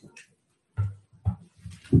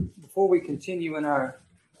Before we continue in our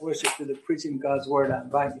worship through the preaching of God's Word, I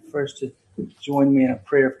invite you first to join me in a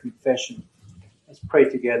prayer of confession. Let's pray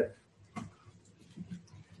together.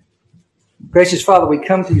 Gracious Father, we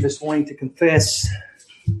come to you this morning to confess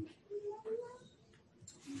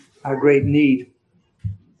our great need,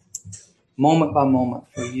 moment by moment,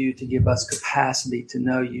 for you to give us capacity to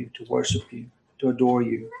know you, to worship you, to adore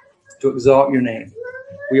you, to exalt your name.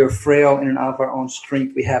 We are frail in and of our own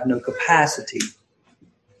strength. We have no capacity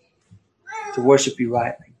to worship you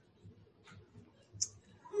rightly.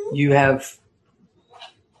 You have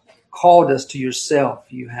called us to yourself.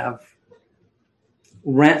 You have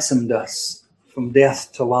ransomed us from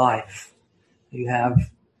death to life. You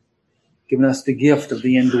have given us the gift of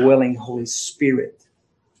the indwelling Holy Spirit,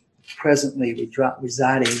 presently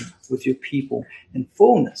residing with your people in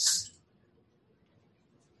fullness.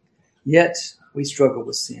 Yet we struggle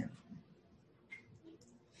with sin.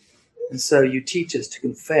 And so you teach us to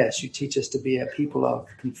confess. You teach us to be a people of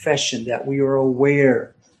confession, that we are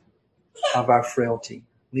aware of our frailty.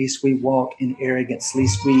 Lest we walk in arrogance.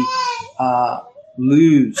 Lest we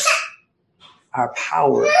lose our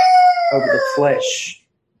power over the flesh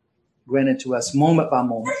granted to us moment by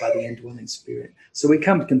moment by the indwelling Spirit. So we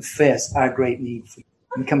come to confess our great need for you.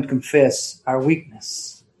 We come to confess our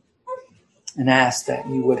weakness and ask that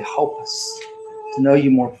you would help us to know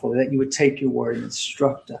you more fully, that you would take your word and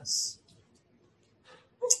instruct us,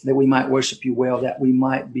 that we might worship you well, that we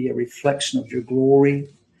might be a reflection of your glory,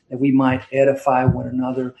 that we might edify one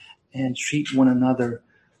another and treat one another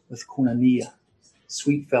with koinonia,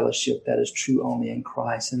 sweet fellowship that is true only in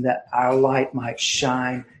Christ, and that our light might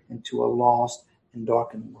shine into a lost and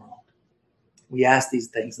darkened world. We ask these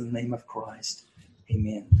things in the name of Christ.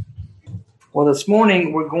 Amen. Well, this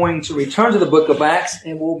morning we're going to return to the book of Acts,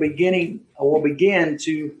 and we'll begin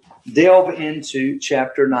to delve into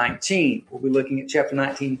chapter 19. We'll be looking at chapter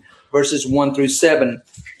 19, verses 1 through 7.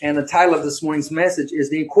 And the title of this morning's message is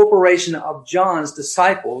The Incorporation of John's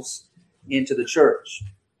Disciples into the Church,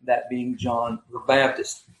 that being John the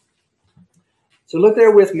Baptist. So look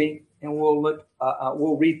there with me, and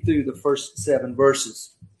we'll read through the first 7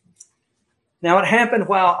 verses. Now it happened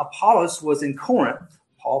while Apollos was in Corinth,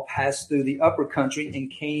 Paul passed through the upper country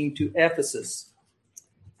and came to Ephesus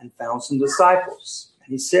and found some disciples.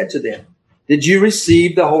 And he said to them, "Did you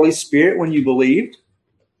receive the Holy Spirit when you believed?"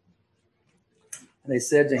 And they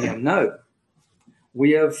said to him, "No,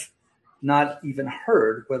 we have not even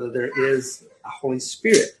heard whether there is a Holy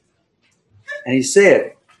Spirit." And he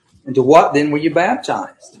said, "Into what then were you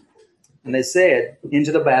baptized?" And they said,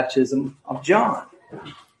 "Into the baptism of John."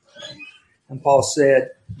 And Paul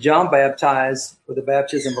said, "John baptized with the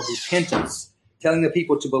baptism of repentance, telling the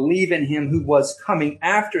people to believe in him who was coming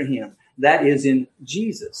after him, that is, in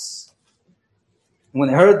Jesus." And when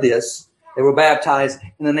they heard this, they were baptized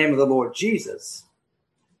in the name of the Lord Jesus.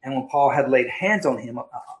 And when Paul had laid hands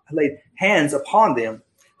upon them,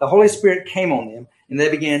 the Holy Spirit came on them, and they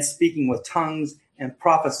began speaking with tongues and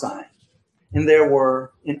prophesying. And there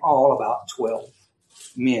were in all about 12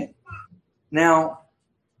 men. Now,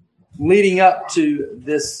 leading up to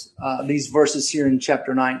these verses here in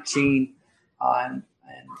chapter 19,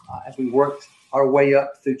 as we worked our way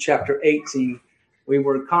up through chapter 18, we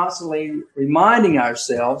were constantly reminding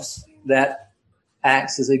ourselves that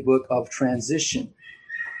Acts is a book of transition.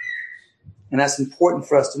 And that's important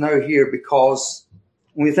for us to know here, because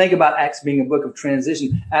when we think about Acts being a book of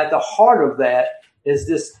transition, at the heart of that is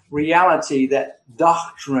this reality that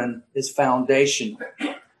doctrine is foundational.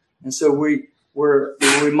 And so we're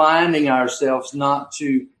reminding ourselves not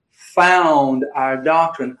to found our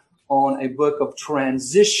doctrine on a book of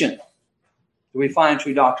transition. Do we find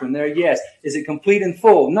true doctrine there? Yes. Is it complete and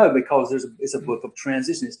full? No, because it's a book of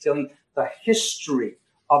transition. It's telling the history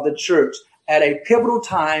of the church at a pivotal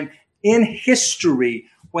time in history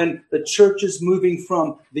when the church is moving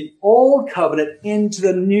from the old covenant into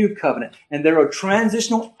the new covenant. And there are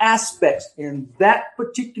transitional aspects in that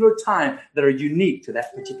particular time that are unique to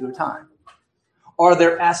that particular time. Are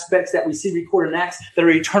there aspects that we see recorded in Acts that are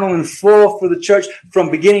eternal and full for the church from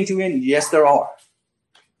beginning to end? Yes, there are.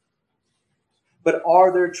 But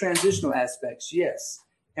are there transitional aspects? Yes.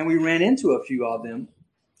 And we ran into a few of them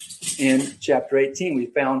in chapter 18. We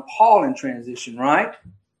found Paul in transition, right?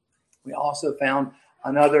 We also found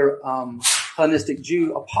another Hellenistic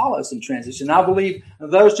Jew, Apollos, in transition. I believe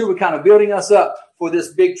those two were kind of building us up for this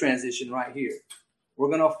big transition right here. We're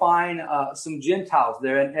going to find some Gentiles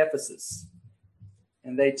there in Ephesus.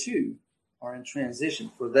 And they too are in transition,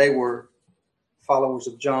 for they were followers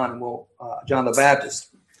of John the Baptist.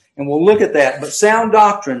 And we'll look at that. But sound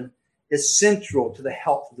doctrine is central to the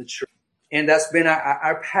health of the church. And that's been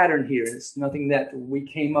our pattern here. It's nothing that we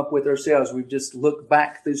came up with ourselves. We've just looked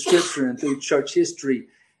back through Scripture and through church history.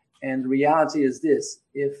 And the reality is this: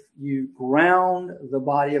 if you ground the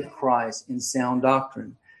body of Christ in sound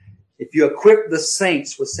doctrine, if you equip the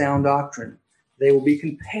saints with sound doctrine, they will be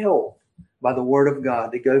compelled by the Word of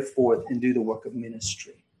God to go forth and do the work of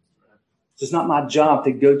ministry. So it's not my job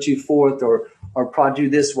to go you forth or prod you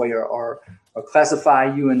this way or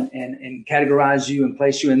classify you and categorize you and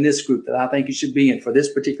place you in this group that I think you should be in for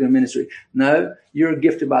this particular ministry. No, you're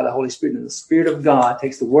gifted by the Holy Spirit, and the Spirit of God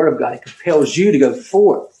takes the Word of God and compels you to go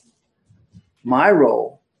forth. My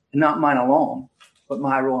role, and not mine alone, but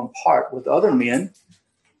my role in part with other men,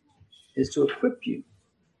 is to equip you.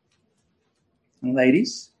 And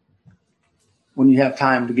ladies, when you have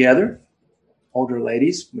time together, older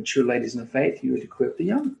ladies, mature ladies in the faith, you would equip the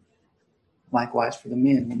young. Likewise for the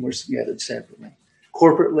men when we're gathered separately.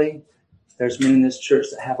 Corporately, there's men in this church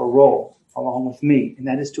that have a role along with me, and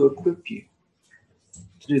that is to equip you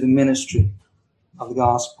to do the ministry of the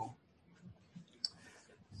gospel.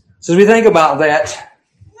 So as we think about that,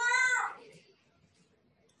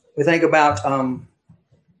 we think about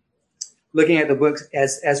looking at the books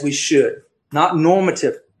as we should. Not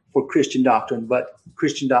normative for Christian doctrine, but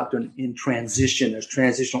Christian doctrine in transition. There's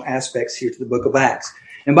transitional aspects here to the book of Acts.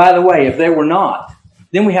 And by the way, if there were not,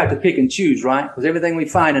 then we have to pick and choose, right? Because everything we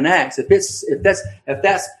find in Acts, if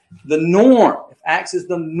that's the norm, if Acts is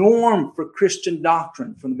the norm for Christian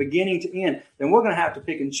doctrine from the beginning to end, then we're going to have to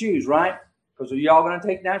pick and choose, right? Because are y'all going to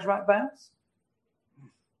take Nazarite vows?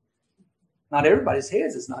 Not everybody's head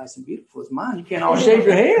is as nice and beautiful as mine. You can't all shave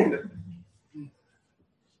your head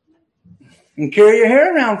and carry your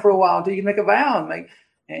hair around for a while until you can make a vow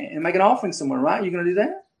and make an offering somewhere, right? You going to do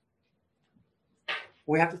that?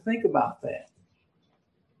 We have to think about that.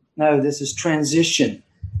 No, this is transition.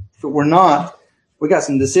 If we're not, we got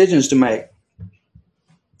some decisions to make.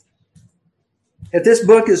 If this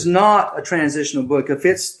book is not a transitional book, if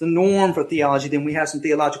it's the norm for theology, then we have some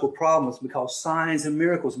theological problems because signs and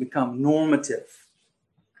miracles become normative.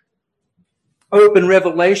 Open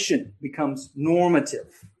revelation becomes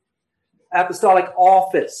normative. Apostolic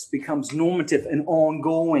office becomes normative and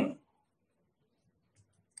ongoing.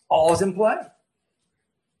 All is in play.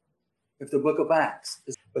 If the book of Acts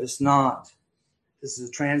is, but it's not. This is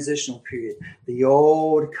a transitional period. The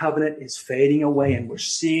old covenant is fading away, and we're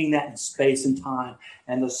seeing that in space and time.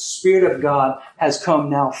 And the Spirit of God has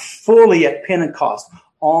come now fully at Pentecost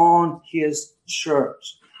on His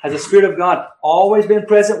church. Has the Spirit of God always been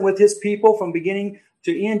present with His people from beginning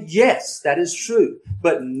to end? Yes, that is true.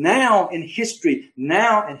 But now in history,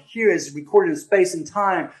 now and here as recorded in space and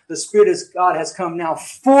time, the Spirit of God has come now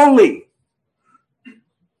fully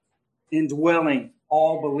indwelling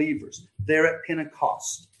all believers there at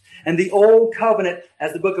Pentecost. And the old covenant,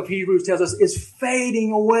 as the book of Hebrews tells us, is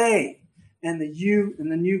fading away. And the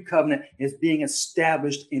new covenant is being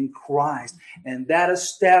established in Christ. And that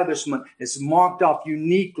establishment is marked off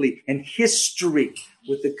uniquely in history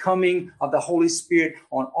with the coming of the Holy Spirit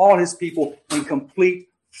on all His people in complete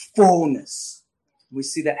fullness. We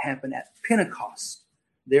see that happen at Pentecost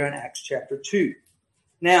there in Acts chapter 2.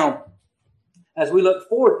 Now, as we look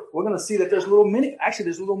forward, we're going to see that there's little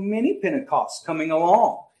mini Pentecosts coming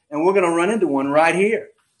along. And we're going to run into one right here.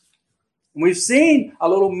 And we've seen a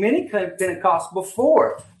little mini Pentecost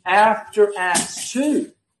before, after Acts 2.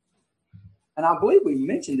 And I believe we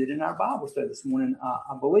mentioned it in our Bible study this morning.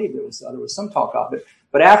 I believe there was some talk of it.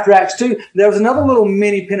 But after Acts 2, there was another little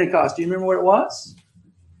mini Pentecost. Do you remember what it was?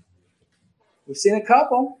 We've seen a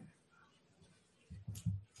couple.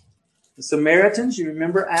 The Samaritans, you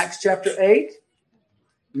remember Acts chapter 8?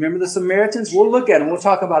 Remember the Samaritans? We'll look at them. We'll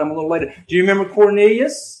talk about them a little later. Do you remember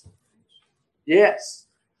Cornelius? Yes.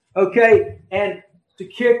 Okay, and to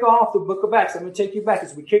kick off the book of Acts, let me take you back.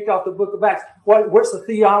 As we kicked off the book of Acts, what's the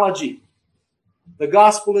theology? The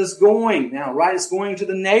gospel is going now, right? It's going to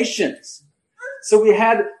the nations. So we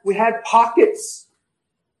had pockets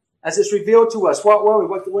as it's revealed to us. What were we?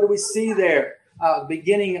 What do we see there?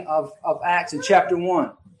 Beginning of Acts in chapter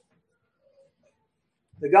 1.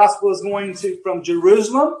 The gospel is going from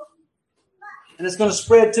Jerusalem, and it's going to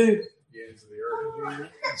spread to the ends of the earth.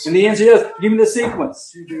 And the ends of the earth. Give me the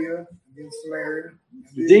sequence. Judea,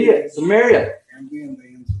 Samaria, and then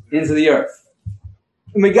the ends of the earth.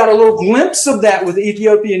 And we got a little glimpse of that with the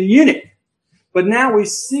Ethiopian eunuch. But now we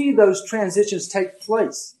see those transitions take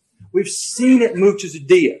place. We've seen it move to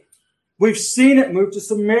Judea. We've seen it move to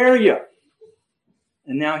Samaria.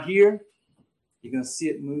 And now here, you're going to see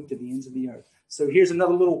it move to the ends of the earth. So here's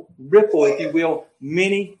another little ripple, if you will,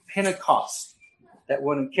 mini Pentecost that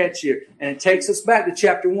we're going to catch here. And it takes us back to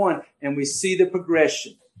chapter 1, and we see the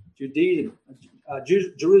progression.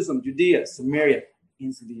 Jerusalem, Judea, Samaria,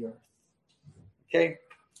 ends of the earth. Okay?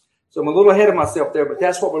 So I'm a little ahead of myself there, but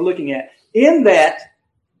that's what we're looking at. In that,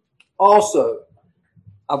 also,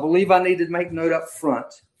 I believe I need to make note up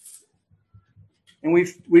front. And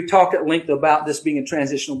we've talked at length about this being a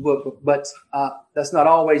transitional book, but that's not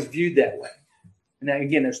always viewed that way. And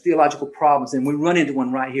again, there's theological problems, and we run into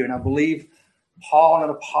one right here. And I believe Paul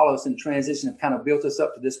and Apollos in transition have kind of built us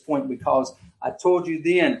up to this point, because I told you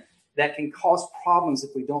then that can cause problems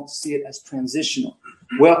if we don't see it as transitional.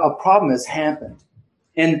 Well, a problem has happened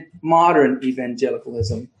in modern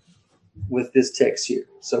evangelicalism with this text here.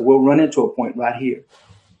 So we'll run into a point right here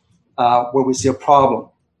where we see a problem.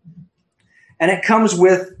 And it comes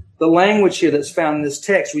with the language here that's found in this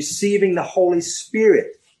text, receiving the Holy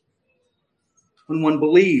Spirit when one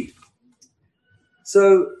believed.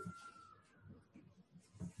 So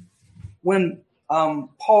when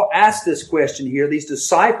Paul asked this question here, these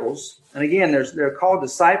disciples, and again, they're called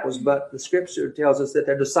disciples, but the scripture tells us that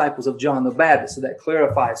they're disciples of John the Baptist. So that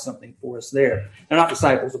clarifies something for us there. They're not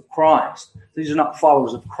disciples of Christ. These are not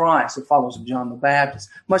followers of Christ. They're followers of John the Baptist,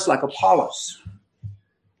 much like Apollos.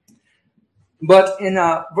 But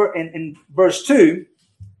in verse 2,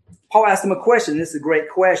 Paul asked them a question. This is a great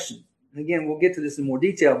question. And again, we'll get to this in more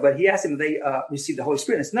detail, but he asked them if they received the Holy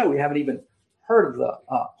Spirit. And they said, no, we haven't even heard of the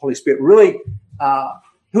Holy Spirit. Really,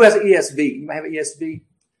 who has an ESV? You might have an ESV.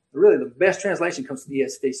 Really, the best translation comes from the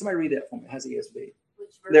ESV. Somebody read that for me. It has the ESV.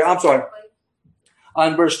 There, I'm sorry.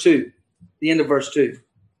 On verse 2, the end of verse 2.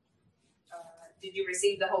 Did you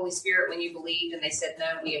receive the Holy Spirit when you believed? And they said, no,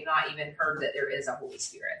 we have not even heard that there is a Holy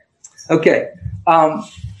Spirit. Okay.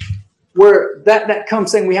 Where that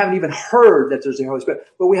comes saying we haven't even heard that there's a Holy Spirit,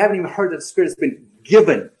 but we haven't even heard that the Spirit has been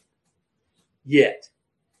given yet,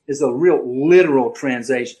 is a real literal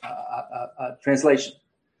translation.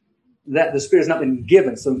 That the Spirit has not been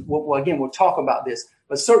given. So, we'll talk about this.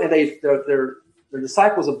 But certainly they're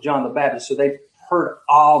disciples of John the Baptist, so they've heard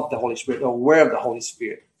of the Holy Spirit. They're aware of the Holy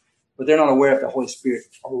Spirit. But they're not aware of the Holy Spirit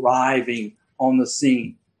arriving on the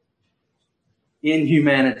scene in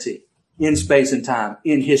humanity, in space and time,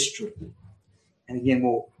 in history. And again,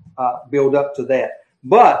 we'll build up to that.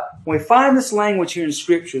 But when we find this language here in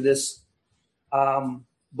Scripture, this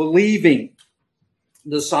believing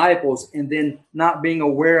disciples and then not being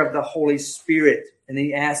aware of the Holy Spirit, and then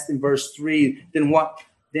he asked in verse 3,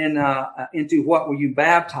 into what were you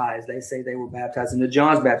baptized? They say they were baptized into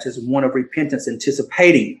John's baptism, one of repentance,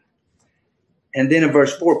 anticipating. And then in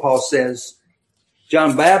verse 4, Paul says,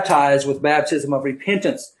 John baptized with baptism of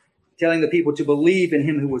repentance, telling the people to believe in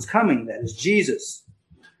him who was coming, that is Jesus.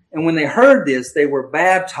 And when they heard this, they were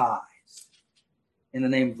baptized in the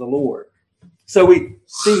name of the Lord. So we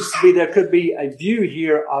seems to be there could be a view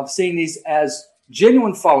here of seeing these as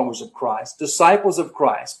genuine followers of Christ, disciples of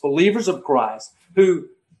Christ, believers of Christ, who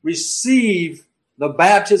receive the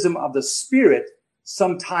baptism of the Spirit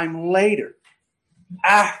sometime later,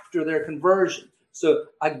 after their conversion. So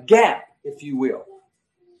a gap, if you will.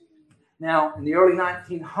 Now, in the early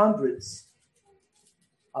 1900s,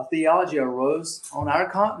 a theology arose on our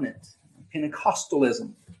continent,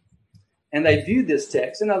 Pentecostalism. And they viewed this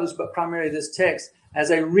text, and others, but primarily this text,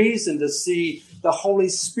 as a reason to see the Holy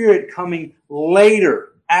Spirit coming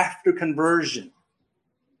later, after conversion.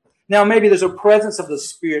 Now, maybe there's a presence of the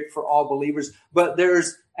Spirit for all believers, but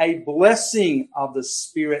there's a blessing of the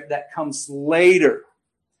Spirit that comes later.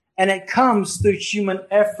 And it comes through human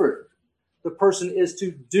effort. The person is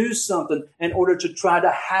to do something in order to try to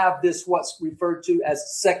have this, what's referred to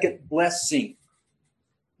as second blessing.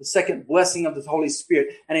 The second blessing of the Holy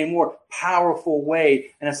Spirit in a more powerful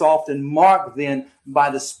way. And it's often marked then by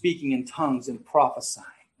the speaking in tongues and prophesying.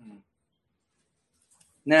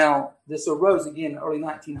 Now, this arose again in the early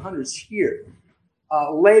 1900s here.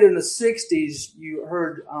 Later in the 60s, you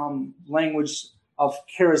heard language of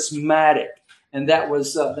charismatic. And that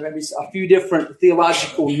was, there may be a few different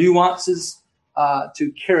theological nuances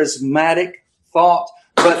to charismatic thought.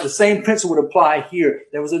 But the same principle would apply here.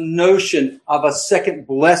 There was a notion of a second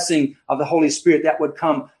blessing of the Holy Spirit that would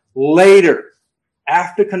come later,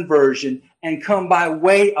 after conversion, and come by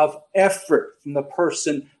way of effort from the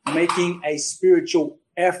person making a spiritual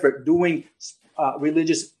effort, doing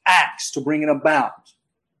religious acts to bring it about.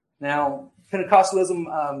 Now,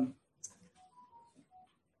 Pentecostalism,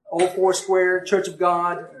 Old Foursquare, Church of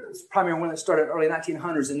God, it's primarily when it started in the early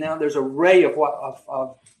 1900s, and now there's an array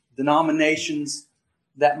of denominations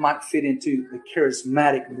that might fit into the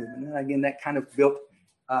charismatic movement. And again, that kind of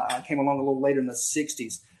came along a little later in the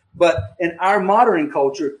 60s. But in our modern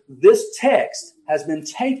culture, this text has been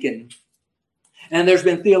taken And there's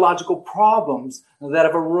been theological problems that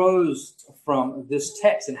have arose from this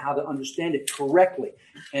text and how to understand it correctly.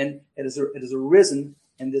 And it has arisen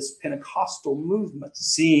in this Pentecostal movement,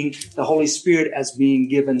 seeing the Holy Spirit as being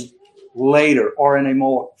given later or in a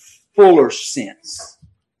more fuller sense.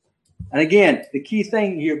 And again, the key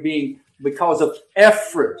thing here being because of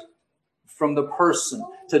effort from the person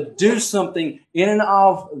to do something in and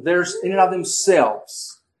of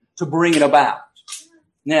themselves to bring it about.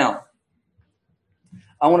 Now,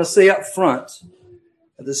 I want to say up front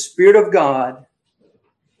that the Spirit of God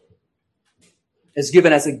is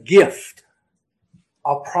given as a gift,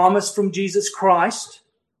 a promise from Jesus Christ,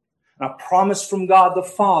 and a promise from God the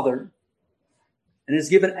Father, and He is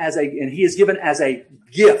given as a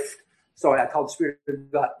gift. Sorry, I called the Spirit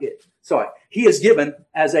of God it. Sorry. He is given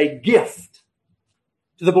as a gift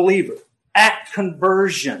to the believer at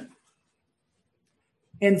conversion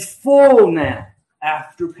in full now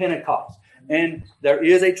after Pentecost. And there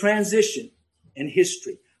is a transition in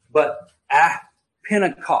history. But at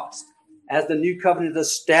Pentecost, as the new covenant is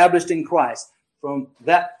established in Christ, from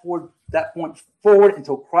that point forward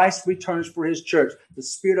until Christ returns for His church, the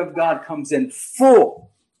Spirit of God comes in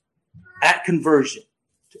full at conversion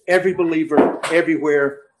to every believer,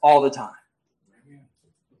 everywhere, all the time.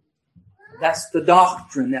 That's the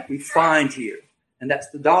doctrine that we find here. And that's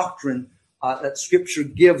the doctrine that Scripture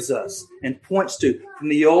gives us and points to from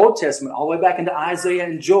the Old Testament all the way back into Isaiah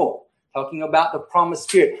and Joel, talking about the promised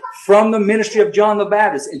Spirit from the ministry of John the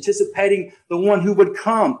Baptist, anticipating the one who would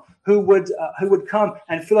come, who would come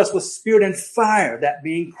and fill us with Spirit and fire, that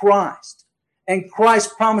being Christ. And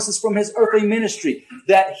Christ promises from His earthly ministry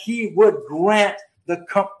that He would grant the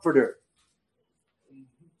Comforter,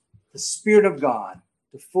 the Spirit of God,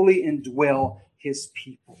 to fully indwell His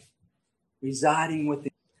people, residing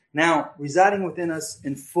within. Now, residing within us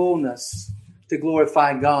in fullness to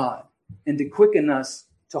glorify God and to quicken us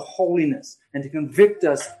to holiness and to convict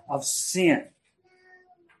us of sin.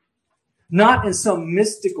 Not in some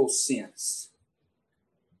mystical sense,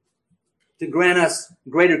 to grant us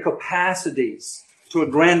greater capacities to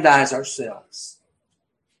aggrandize ourselves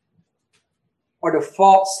or to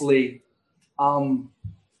falsely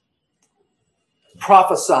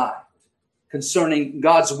prophesy concerning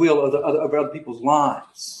God's will of other people's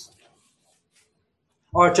lives,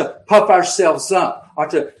 or to puff ourselves up, or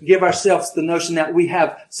to give ourselves the notion that we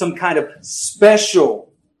have some kind of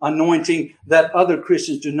special anointing that other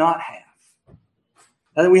Christians do not have.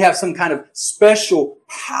 And that we have some kind of special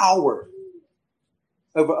power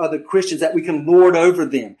over other Christians that we can lord over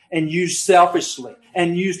them and use selfishly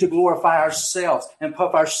and use to glorify ourselves and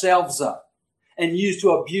puff ourselves up and use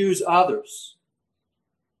to abuse others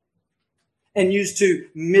and use to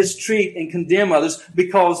mistreat and condemn others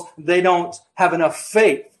because they don't have enough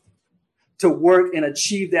faith to work and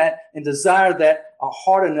achieve that and desire that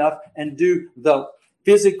hard enough and do the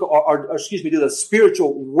physical do the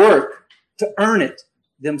spiritual work to earn it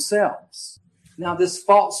themselves. Now, this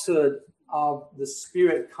falsehood of the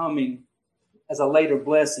Spirit coming as a later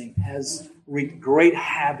blessing has wreaked great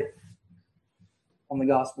havoc on the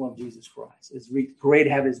gospel of Jesus Christ. It's wreaked great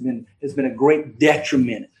havoc. It's been a great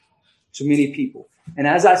detriment to many people. And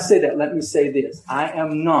as I say that, let me say this. I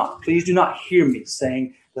am not, please do not hear me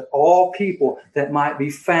saying that all people that might be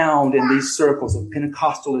found in these circles of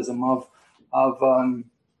Pentecostalism, of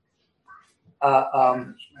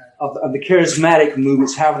the charismatic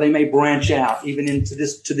movements, however they may branch out, even into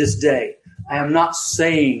to this day. I am not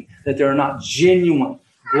saying that there are not genuine,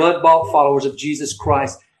 blood-bought followers of Jesus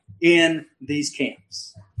Christ in these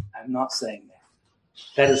camps. I'm not saying that.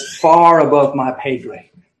 That is far above my pay grade.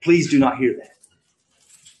 Please do not hear that.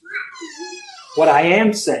 What I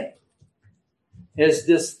am saying is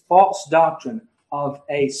this false doctrine of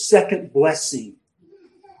a second blessing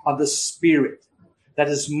of the Spirit that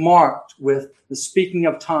is marked with the speaking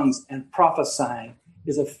of tongues and prophesying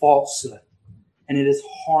is a falsehood. And it has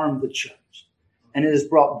harmed the church. And it has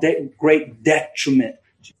brought great detriment.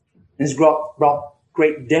 And has brought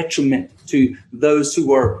great detriment to those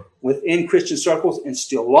who are within Christian circles and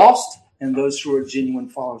still lost, and those who are genuine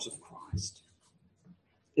followers of Christ.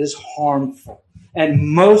 It is harmful. And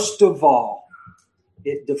most of all,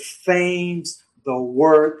 it defames the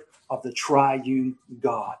work of the triune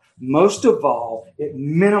God. Most of all, it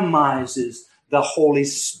minimizes the Holy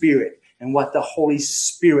Spirit and what the Holy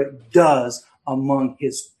Spirit does among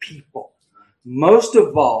His people. Most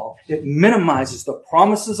of all, it minimizes the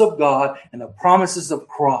promises of God and the promises of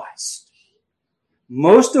Christ.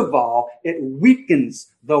 Most of all, it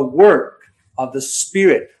weakens the work of the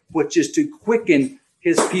Spirit, which is to quicken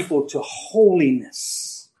His people to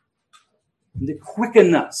holiness and to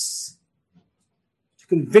quicken us to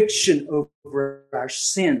conviction over our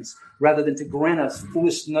sins rather than to grant us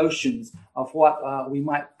foolish notions of what we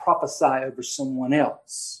might prophesy over someone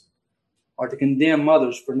else, or to condemn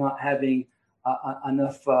others for not having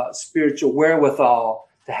enough spiritual wherewithal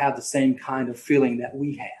to have the same kind of feeling that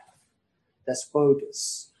we have. That's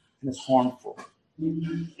bogus and it's harmful.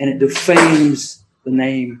 And it defames the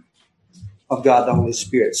name of God, the Holy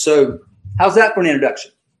Spirit. So how's that for an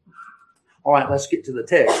introduction? All right, let's get to the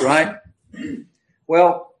text, right?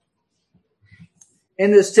 Well,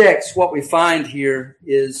 in this text, what we find here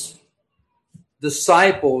is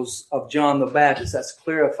disciples of John the Baptist. That's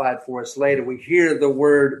clarified for us later. We hear the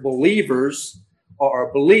word believers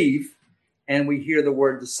or believe, and we hear the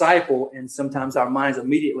word disciple, and sometimes our minds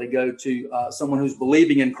immediately go to someone who's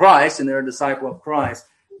believing in Christ, and they're a disciple of Christ.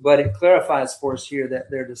 But it clarifies for us here that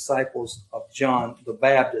they're disciples of John the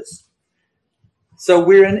Baptist. So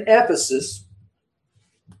we're in Ephesus,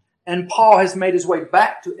 and Paul has made his way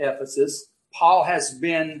back to Ephesus. Paul has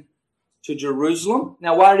been to Jerusalem.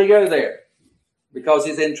 Now, why did he go there? Because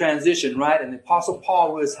he's in transition, right? And the Apostle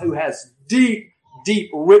Paul who has deep,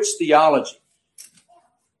 rich theology.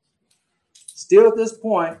 Still at this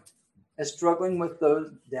point, is struggling with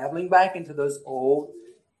those, dabbling back into those old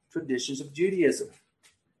traditions of Judaism.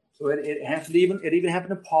 So it even happened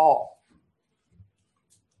to Paul.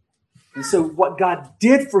 And so what God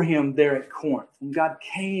did for him there at Corinth, when God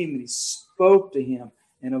came and he spoke to him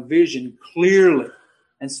in a vision clearly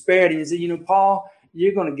and spared him, he said, Paul,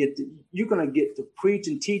 you're gonna get to preach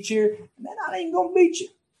and teach here, and then I ain't gonna beat you.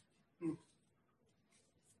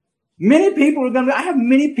 Many people I have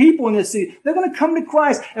many people in this city. They're gonna come to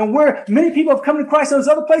Christ, and where many people have come to Christ in those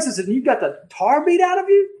other places, and you've got the tar beat out of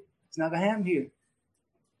you, it's not gonna happen here.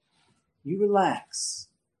 You relax.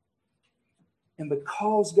 And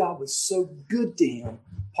because God was so good to him,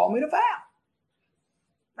 Paul made a vow.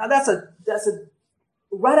 Now that's a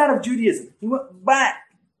right out of Judaism. He went back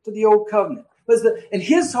to the old covenant. In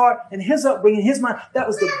his heart, in his upbringing, in his mind, that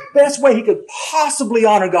was the best way he could possibly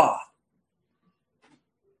honor God.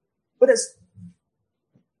 But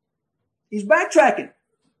he's backtracking.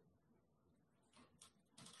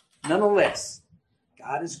 Nonetheless,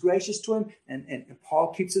 God is gracious to him, and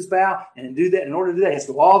Paul keeps his vow, and in order to do that, he has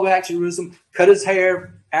to go all the way back to Jerusalem, cut his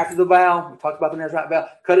hair after the vow. We talked about the Nazarite vow.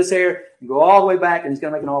 Cut his hair and go all the way back, and he's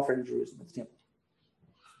going to make an offering in Jerusalem at the temple.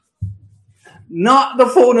 Not the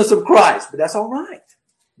fullness of Christ, but that's all right.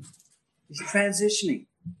 He's transitioning.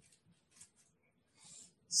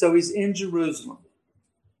 So he's in Jerusalem.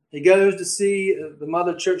 He goes to see the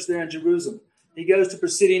mother church there in Jerusalem. He goes to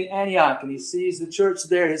Pisidian Antioch, and he sees the church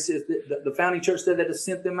there, the founding church there that has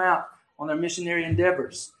sent them out on their missionary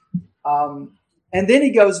endeavors. And then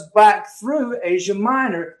he goes back through Asia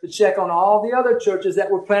Minor to check on all the other churches that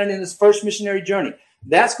were planted in his first missionary journey.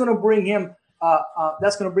 That's going to bring him.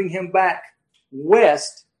 Back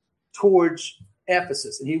west towards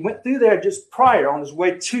Ephesus, and he went through there just prior on his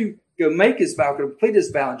way to go make his vow, complete his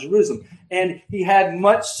vow in Jerusalem, and he had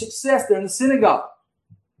much success there in the synagogue.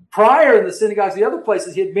 Prior in the synagogues, the other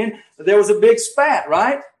places he had been, there was a big spat,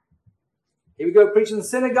 right? He would go preach in the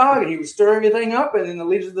synagogue, and he would stir everything up, and then the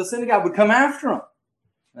leaders of the synagogue would come after him.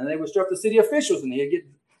 And they would stir up the city officials, and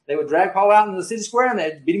they would drag Paul out into the city square, and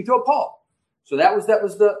they'd beat him to a pulp. So that was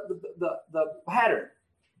the pattern.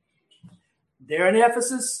 There in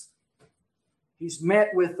Ephesus, he's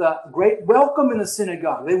met with a great welcome in the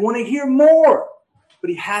synagogue. They want to hear more, but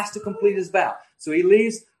he has to complete his vow. So he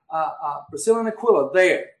leaves Priscilla and Aquila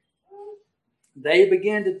there. They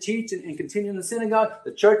begin to teach and continue in the synagogue.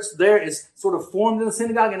 The church there is sort of formed in the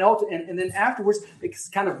synagogue, and then afterwards it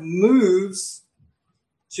kind of moves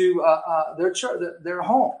to their church, their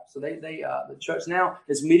home. So the church now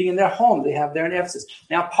is meeting in their home they have there in Ephesus.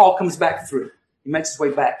 Now Paul comes back through. He makes his way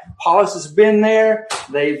back. Apollos has been there.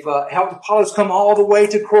 They've helped Apollos come all the way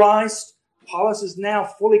to Christ. Apollos is now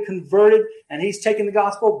fully converted, and he's taken the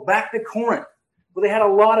gospel back to Corinth, where they had a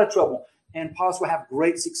lot of trouble. And Apollos will have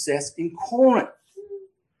great success in Corinth.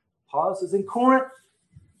 Apollos is in Corinth.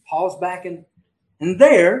 Paul's back in. And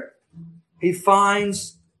there, he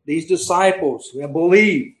finds these disciples who have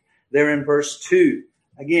believed. They're in verse 2.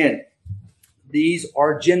 Again, these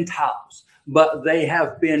are Gentiles, but they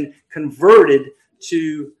have been converted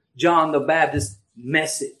to John the Baptist's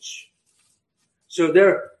message. So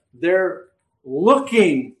they're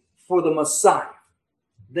looking for the Messiah.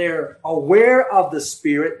 They're aware of the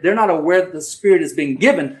Spirit. They're not aware that the Spirit is being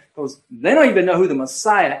given because they don't even know who the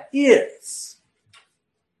Messiah is.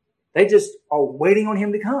 They just are waiting on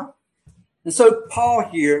him to come. And so Paul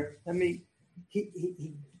here,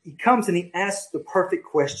 he comes and he asks the perfect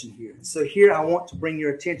question here. And so here I want to bring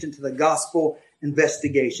your attention to the gospel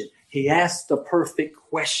investigation. He asked the perfect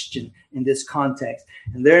question in this context.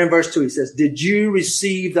 And there in verse 2, he says, did you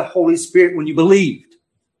receive the Holy Spirit when you believed?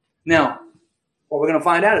 Now, what we're going to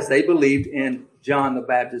find out is they believed in John the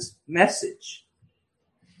Baptist's message.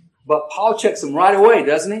 But Paul checks them right away,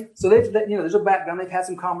 doesn't he? So there's a background. They've had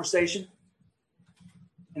some conversation.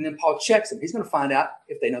 And then Paul checks them. He's going to find out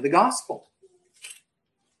if they know the gospel.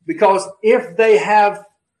 Because if they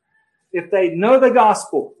know the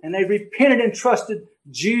gospel and they've repented and trusted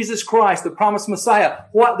Jesus Christ, the promised Messiah,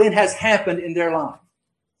 what then has happened in their life?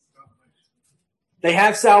 They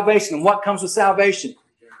have salvation. And what comes with salvation?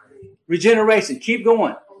 Regeneration. Keep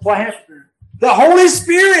going. What happened? The Holy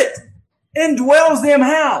Spirit indwells them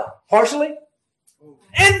how? Partially?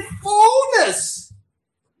 In fullness.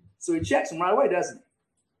 So he checks them right away, doesn't he?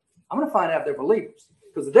 I'm going to find out if they're believers.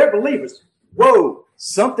 Because if they're believers, whoa,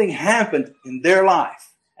 something happened in their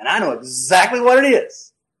life. And I know exactly what it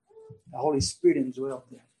is. The Holy Spirit indwelt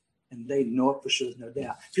them. And they know it for sure, there's no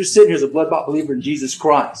doubt. If you're sitting here as a blood-bought believer in Jesus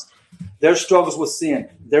Christ, there's struggles with sin.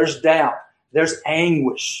 There's doubt. There's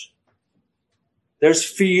anguish. There's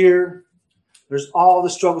fear. There's all the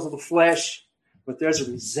struggles of the flesh. But there's a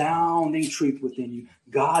resounding truth within you.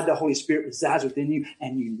 God, the Holy Spirit, resides within you,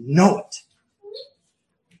 and you know it.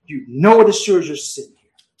 You know it as sure as you're sitting here.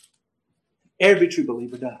 Every true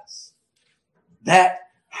believer does. That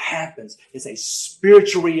happens. It's a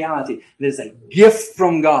spiritual reality. It is a gift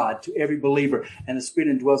from God to every believer. And the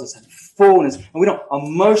Spirit indwells us in fullness. And we don't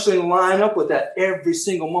emotionally line up with that every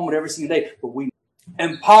single moment, every single day. But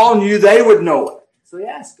and Paul knew they would know it. So he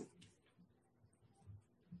asked them,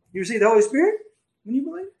 you receive the Holy Spirit when you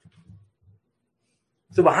believe?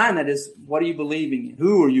 So behind that is, what are you believing in?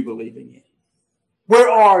 Who are you believing in? Where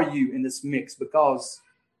are you in this mix? Because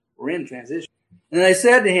we're in transition. And they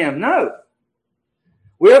said to him, no,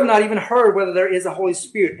 we have not even heard whether there is a Holy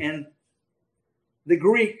Spirit. And the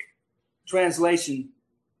Greek translation,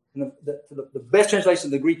 and the best translation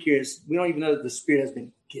of the Greek here is, we don't even know that the Spirit has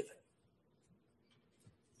been given.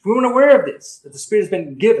 We weren't aware of this, that the Spirit has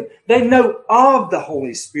been given. They know of the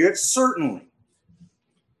Holy Spirit, certainly.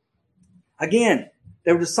 Again,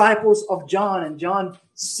 they were disciples of John, and John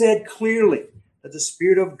said clearly that the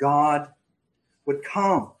Spirit of God would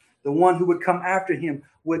come. The one who would come after him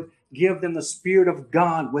would give them the Spirit of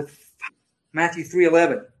God with fire. Matthew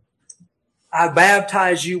 3:11. I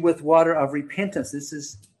baptize you with water of repentance. This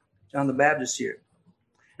is John the Baptist here.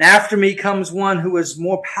 And after me comes one who is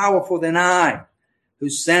more powerful than I,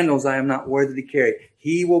 whose sandals I am not worthy to carry.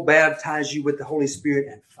 He will baptize you with the Holy Spirit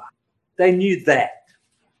and fire. They knew that.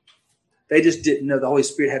 They just didn't know the Holy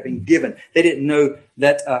Spirit had been given. They didn't know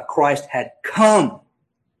that Christ had come.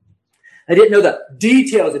 They didn't know the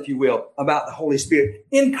details, if you will, about the Holy Spirit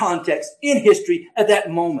in context, in history, at that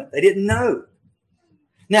moment. They didn't know.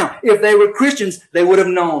 Now, if they were Christians, they would have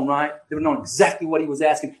known, right? They would have known exactly what he was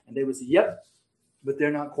asking. And they would say, yep, but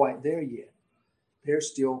they're not quite there yet. They're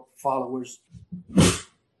still followers.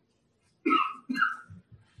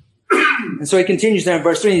 And so he continues there in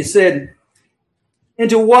verse 3. He said,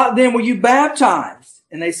 into what then were you baptized?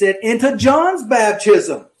 And they said, into John's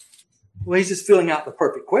baptism. Well, he's just filling out the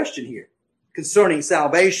perfect question here concerning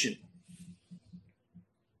salvation.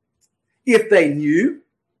 If they knew,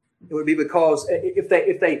 it would be because if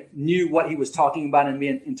they knew what he was talking about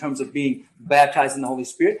in terms of being baptized in the Holy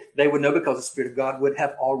Spirit, they would know because the Spirit of God would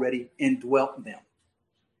have already indwelt them.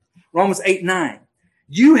 Romans 8:9.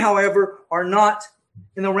 You, however, are not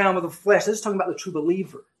in the realm of the flesh. This is talking about the true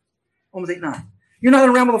believer. Romans 8:9. You're not in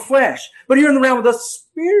the realm of the flesh, but you're in the realm of the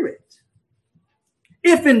Spirit.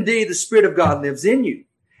 If indeed the Spirit of God lives in you.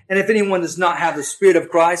 And if anyone does not have the Spirit of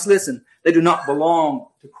Christ, listen, they do not belong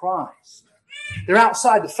to Christ. They're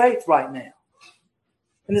outside the faith right now.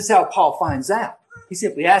 And this is how Paul finds out. He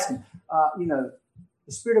simply asks them, the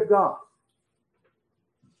Spirit of God.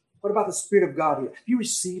 What about the Spirit of God here? Have you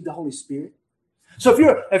received the Holy Spirit? So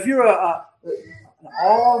if you're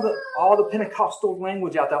all the Pentecostal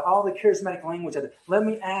language out there, all the charismatic language out there, let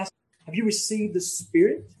me ask, have you received the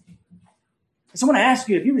Spirit? So I want to ask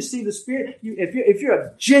you, if you received the Spirit, if you're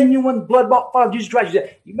a genuine blood-bought follower of Jesus Christ,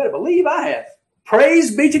 you better believe I have.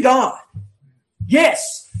 Praise be to God.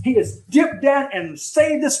 Yes, He has dipped down and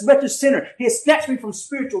saved this wretched sinner. He has snatched me from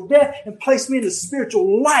spiritual death and placed me into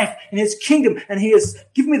spiritual life in His kingdom. And He has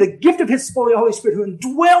given me the gift of His Holy Spirit who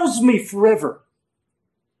indwells me forever.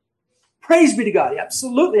 Praise be to God.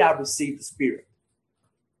 Absolutely, I've received the Spirit.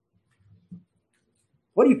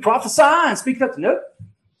 What do you prophesy and speak up to? Nope.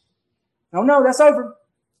 No, that's over.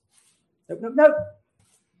 Nope.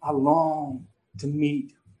 I long to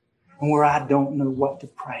meet, and where I don't know what to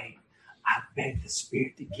pray, I beg the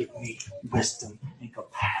Spirit to give me wisdom and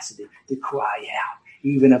capacity to cry out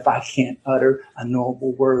even if I can't utter a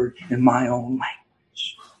noble word in my own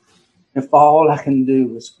language. If all I can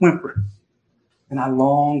do is whimper, and I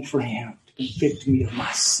long for him to convict me of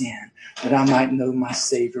my sin, that I might know my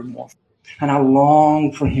Savior more. And I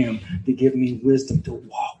long for him to give me wisdom to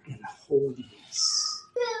walk in holiness,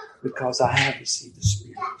 because I have received the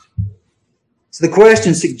Spirit. So the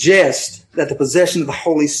question suggests that the possession of the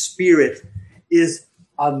Holy Spirit is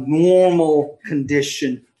a normal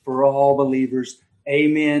condition for all believers.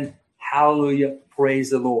 Amen. Hallelujah.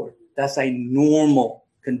 Praise the Lord. That's a normal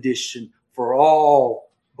condition for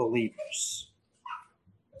all believers.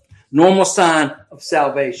 Normal sign of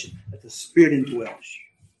salvation, that the Spirit indwells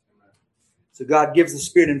you. So God gives the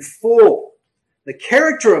Spirit in full. The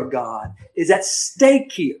character of God is at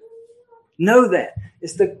stake here. Know that.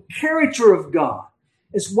 It's the character of God.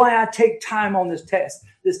 It's why I take time on this text,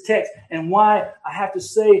 and why I have to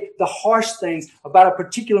say the harsh things about a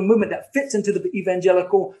particular movement that fits into the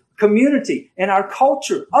evangelical community and our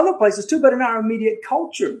culture. Other places too, but in our immediate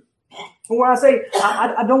culture. And where I say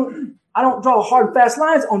I don't draw hard, fast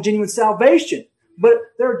lines on genuine salvation. But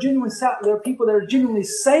there are people that are genuinely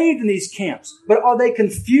saved in these camps. But are they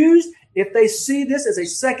confused if they see this as a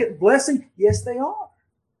second blessing? Yes, they are.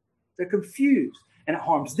 They're confused. And it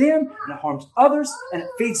harms them, and it harms others, and it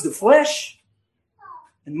feeds the flesh.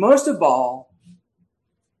 And most of all,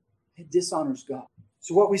 it dishonors God.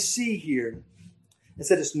 So what we see here is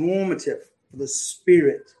that it's normative for the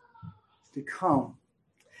Spirit to come.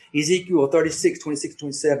 Ezekiel 36, 26,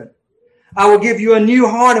 27. I will give you a new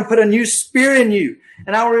heart and put a new spirit in you.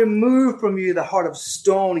 And I will remove from you the heart of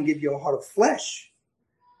stone and give you a heart of flesh.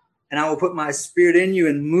 And I will put my spirit in you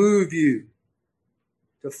and move you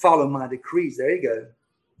to follow my decrees. There you go.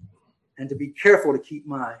 And to be careful to keep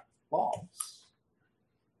my laws.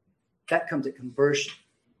 That comes at conversion.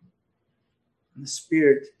 And the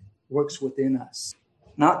Spirit works within us.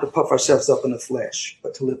 Not to puff ourselves up in the flesh,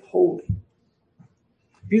 but to live holy.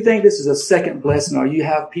 If you think this is a second blessing, or you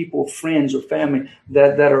have people, friends or family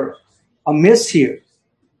that are amiss here,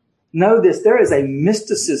 know this. There is a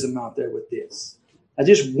mysticism out there with this. I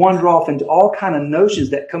just wander off into all kind of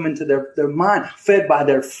notions that come into their mind, fed by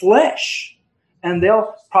their flesh. And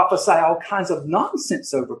they'll prophesy all kinds of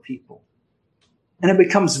nonsense over people. And it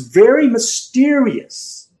becomes very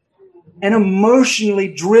mysterious and emotionally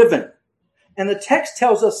driven. And the text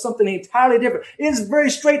tells us something entirely different. It is very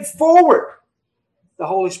straightforward. The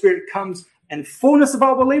Holy Spirit comes in fullness of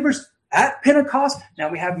all believers at Pentecost. Now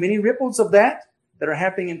we have many ripples of that are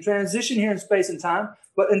happening in transition here in space and time.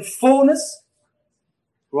 But in fullness,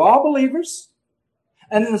 we're all believers.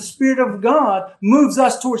 And then the Spirit of God moves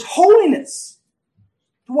us towards holiness.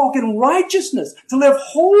 To walk in righteousness. To live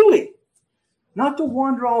holy. Not to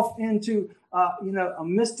wander off into a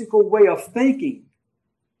mystical way of thinking.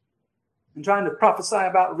 And trying to prophesy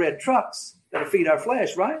about red trucks that'll feed our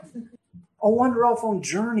flesh, right? Or wander off on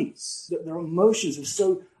journeys. Their emotions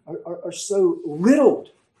are so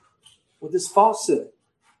riddled with this falsehood.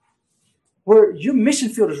 Where your mission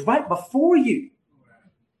field is right before you.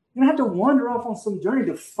 You don't have to wander off on some journey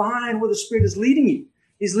to find where the Spirit is leading you.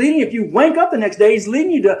 He's leading you. If you wake up the next day, He's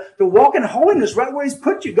leading you to walk in holiness right where He's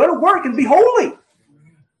put you. Go to work and be holy.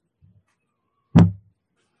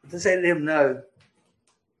 To say to Him, no.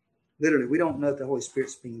 Literally, we don't know if the Holy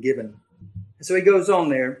Spirit's been given. And so He goes on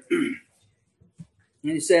there. And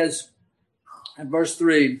He says, in verse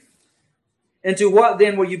 3, into what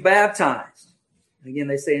then were you baptized? And again,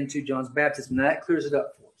 they say into John's baptism. Now that clears it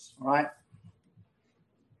up for us. All right?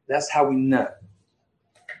 That's how we know.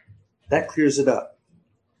 That clears it up.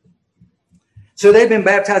 So they've been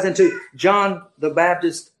baptized into John the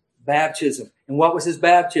Baptist baptism. And what was his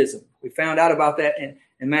baptism? We found out about that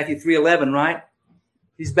in Matthew 3:11, right?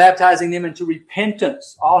 He's baptizing them into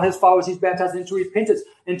repentance. All his followers he's baptizing into repentance,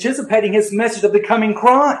 anticipating his message of the coming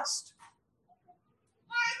Christ.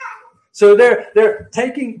 So they're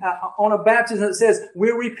taking on a baptism that says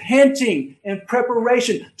we're repenting in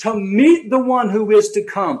preparation to meet the one who is to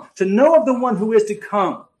come, to know of the one who is to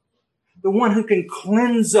come, the one who can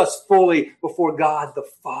cleanse us fully before God the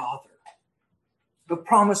Father, the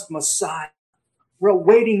promised Messiah. We're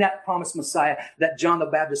awaiting that promised Messiah that John the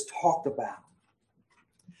Baptist talked about.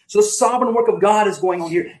 So the sovereign work of God is going on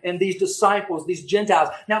here. And these disciples, these Gentiles.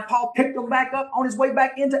 Now Paul picked them back up on his way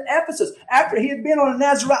back into Ephesus. After he had been on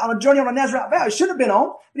a journey on a Nazarite vow. He should have been on.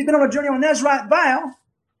 But he'd been on a journey on a Nazarite vow.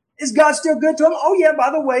 Is God still good to him? Oh yeah,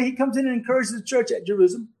 by the way, he comes in and encourages the church at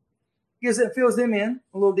Jerusalem. Fills them in,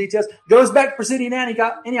 a little details. Goes back to Pisidian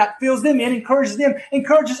Antioch, fills them in,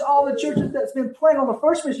 encourages all the churches that's been planted on the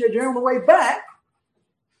first missionary journey on the way back.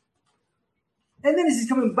 And then as he's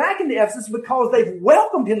coming back into Ephesus, because they've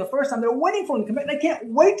welcomed him the first time, they're waiting for him to come back. They can't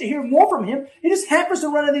wait to hear more from him. He just happens to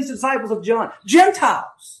run into these disciples of John,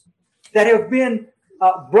 Gentiles, that have been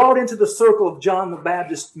brought into the circle of John the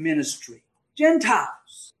Baptist ministry.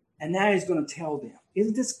 Gentiles. And now he's going to tell them,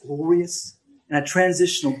 isn't this glorious? In a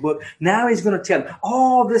transitional book. Now he's going to tell them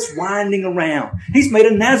all this winding around. He's made a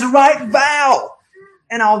Nazirite vow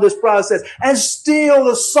and all this process. And still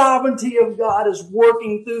the sovereignty of God is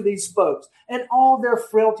working through these folks and all their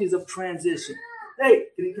frailties of transition. Hey,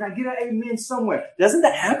 can I get an amen somewhere? Doesn't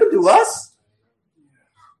that happen to us?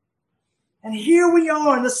 And here we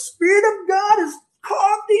are, and the Spirit of God has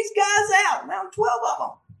carved these guys out. Now 12 of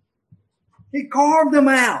them. He carved them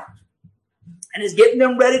out. And is getting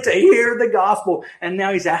them ready to hear the gospel. And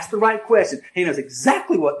now he's asked the right question. He knows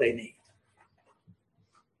exactly what they need.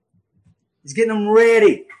 He's getting them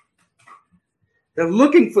ready. They're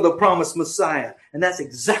looking for the promised Messiah. And that's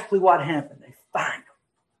exactly what happened. They find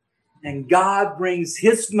him. And God brings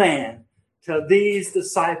his man to these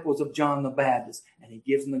disciples of John the Baptist. And he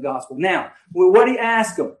gives them the gospel. Now, what did he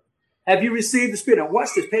ask them? Have you received the Spirit? Now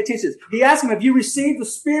watch this. Pay attention to this. He asked them, have you received the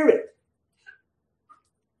Spirit?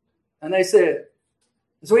 And they said,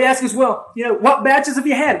 so he asked us, well, what batches have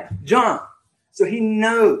you had? John. So he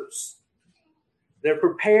knows. They're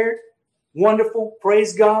prepared. Wonderful.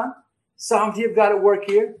 Praise God. Sovereignty of God at work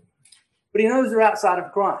here. But he knows they're outside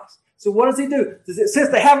of Christ. So what does he do? Since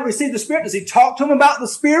they haven't received the Spirit, does he talk to them about the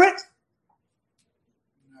Spirit?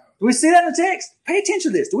 No. Do we see that in the text? Pay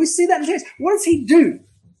attention to this. Do we see that in the text? What does he do?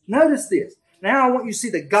 Notice this. Now I want you to see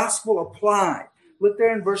the gospel applied. Look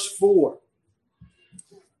there in verse 4.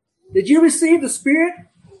 Did you receive the Spirit?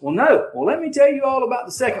 Well, no. Well, let me tell you all about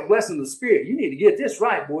the second blessing of the Spirit. You need to get this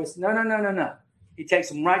right, boys. No. He takes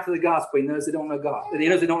them right to the gospel. He knows they don't know God. He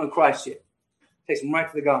knows they don't know Christ yet. He takes them right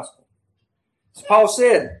to the gospel. As Paul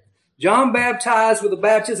said, John baptized with the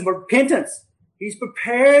baptism of repentance. He's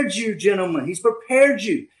prepared you, gentlemen. He's prepared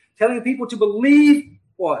you. Telling people to believe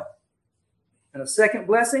what? And a second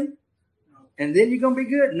blessing? And then you're going to be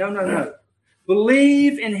good? No.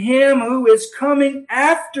 Believe in him who is coming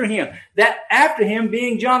after him. That after him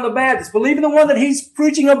being John the Baptist. Believe in the one that he's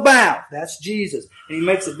preaching about. That's Jesus. And he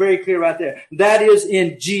makes it very clear right there. That is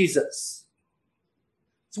in Jesus.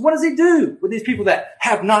 So what does he do with these people that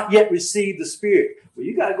have not yet received the Spirit? Well,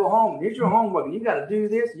 you got to go home. Here's your homework. And you got to do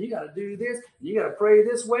this. And you got to do this. And you got to pray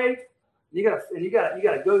this way. You got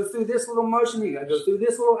to go through this little motion. You got to go through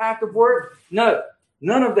this little act of work. No,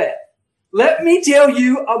 none of that. Let me tell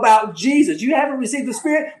you about Jesus. You haven't received the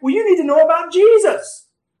Spirit? Well, you need to know about Jesus.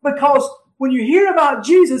 Because when you hear about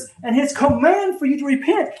Jesus and his command for you to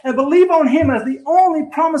repent and believe on him as the only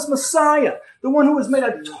promised Messiah, the one who has made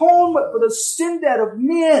atonement for the sin debt of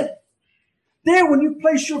men, there when you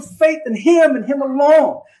place your faith in him and him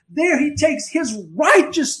alone, there he takes his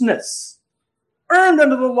righteousness earned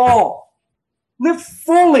under the law, lived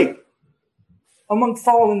fully among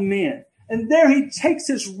fallen men. And there he takes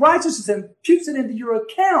his righteousness and imputes it into your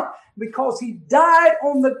account because he died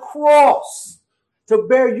on the cross to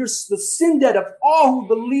bear the sin debt of all who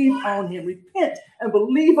believe on him. Repent and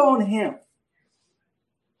believe on him.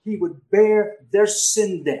 He would bear their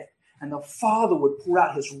sin debt. And the Father would pour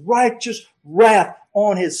out his righteous wrath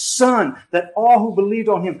on his Son that all who believed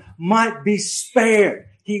on him might be spared.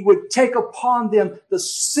 He would take upon them the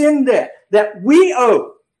sin debt that we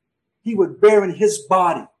owe. He would bear in his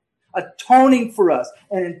body, atoning for us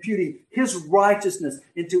and imputing his righteousness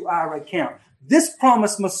into our account. This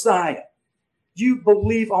promised Messiah, you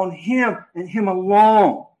believe on him and him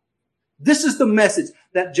alone. This is the message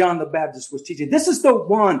that John the Baptist was teaching. This is the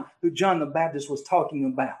one who John the Baptist was talking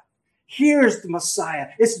about. Here's the Messiah.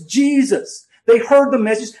 It's Jesus. They heard the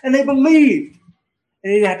message and they believed.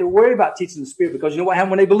 And they didn't have to worry about teaching the Spirit because you know what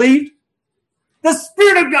happened when they believed? The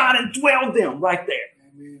Spirit of God indwelled them right there.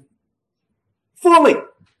 Amen. Fully.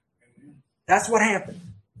 That's what happened.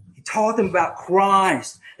 He taught them about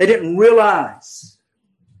Christ. They didn't realize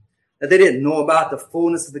that they didn't know about the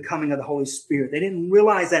fullness of the coming of the Holy Spirit. They didn't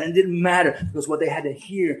realize that, and it didn't matter because what they had to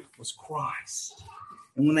hear was Christ.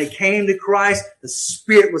 And when they came to Christ, the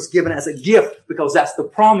Spirit was given as a gift because that's the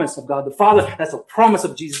promise of God the Father. That's the promise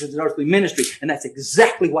of Jesus in his earthly ministry. And that's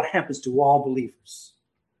exactly what happens to all believers.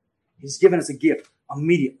 He's given us a gift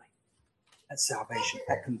immediately. That's salvation,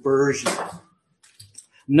 that conversion.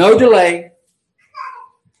 No delay.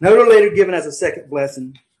 No delay given as a second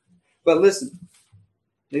blessing. But listen,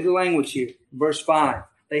 there's the language here. Verse 5.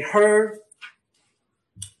 They heard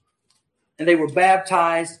and they were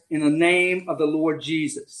baptized in the name of the Lord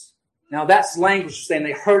Jesus. Now that's language saying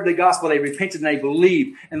they heard the gospel, they repented, and they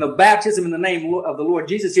believed. And the baptism in the name of the Lord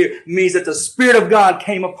Jesus here means that the Spirit of God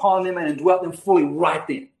came upon them and indwelt them fully right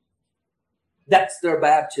then. That's their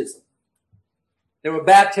baptism. They were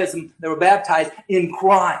baptized in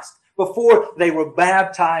Christ before they were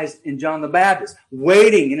baptized in John the Baptist,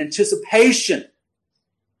 waiting in anticipation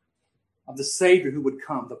of the Savior who would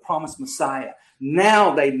come, the promised Messiah.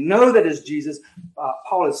 Now they know that it's Jesus.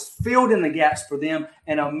 Paul has filled in the gaps for them,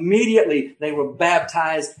 and immediately they were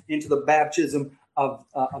baptized into the baptism of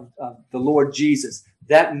the Lord Jesus.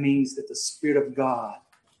 That means that the Spirit of God.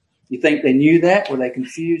 You think they knew that? Were they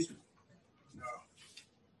confused? No.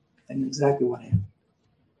 And exactly what happened.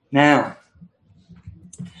 Now,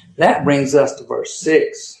 that brings us to verse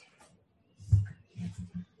 6.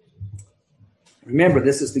 Remember,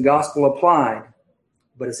 this is the gospel applied,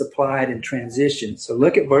 but it's applied in transition. So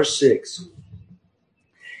look at verse 6.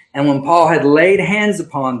 And when Paul had laid hands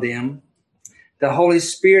upon them, the Holy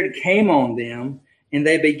Spirit came on them, and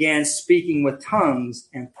they began speaking with tongues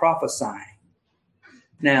and prophesying.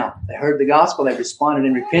 Now, they heard the gospel, they responded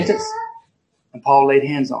in repentance, and Paul laid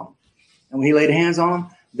hands on them. And when he laid hands on them,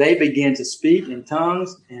 they began to speak in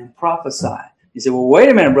tongues and prophesy. You say, well, wait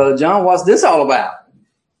a minute, Brother John, what's this all about?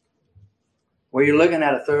 Well, you're looking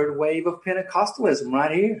at a third wave of Pentecostalism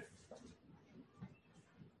right here.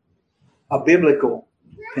 A biblical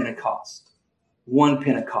Pentecost. One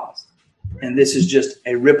Pentecost. And this is just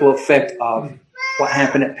a ripple effect of what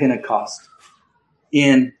happened at Pentecost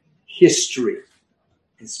in history,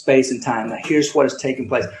 in space and time. Now, here's what is taking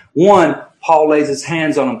place. One, Paul lays his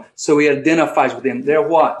hands on them, so he identifies with them. They're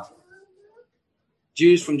what?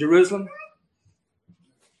 Jews from Jerusalem?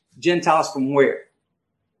 Gentiles from where?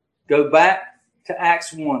 Go back to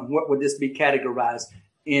Acts 1. What would this be categorized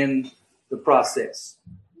in the process?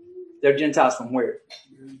 They're Gentiles from where?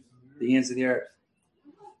 The ends of the earth.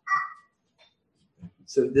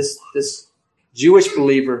 So this Jewish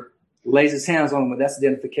believer lays his hands on them, but that's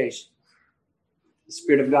identification. The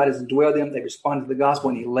Spirit of God has indwelled them. They respond to the gospel,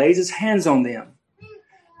 and he lays his hands on them.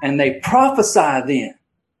 And they prophesy then.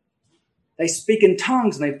 They speak in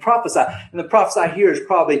tongues and they prophesy. And the prophesy here is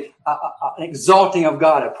probably an exalting of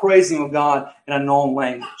God, a praising of God in a known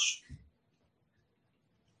language.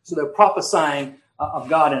 So they're prophesying of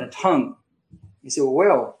God in a tongue. You say,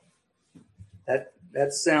 well,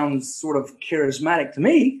 that sounds sort of charismatic to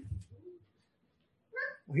me.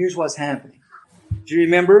 Well, here's what's happening. Do you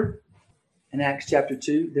remember in Acts chapter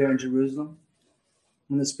 2, there in Jerusalem,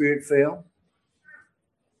 when the Spirit fell?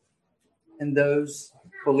 And those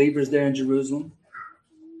believers there in Jerusalem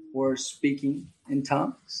were speaking in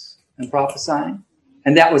tongues and prophesying.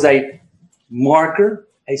 And that was a marker,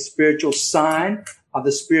 a spiritual sign of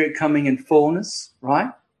the Spirit coming in fullness,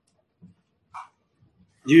 right?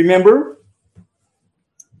 Do you remember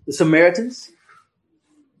the Samaritans?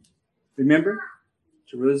 Remember?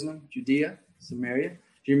 Jerusalem, Judea, Samaria.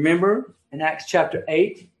 Do you remember in Acts chapter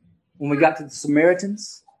 8 when we got to the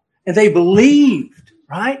Samaritans? And they believed,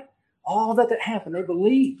 right? All that happened, they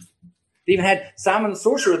believed. They even had Simon the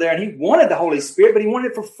sorcerer there, and he wanted the Holy Spirit, but he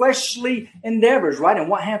wanted it for fleshly endeavors, right? And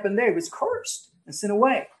what happened there? He was cursed and sent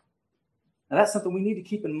away. Now, that's something we need to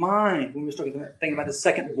keep in mind when we start thinking about the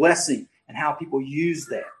second blessing and how people use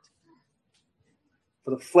that for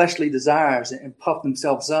the fleshly desires and puff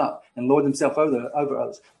themselves up and lord themselves over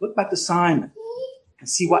others. Look back to Simon and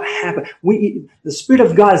see what happened. The Spirit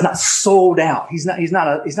of God is not sold out. He's not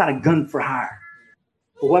a gun for hire.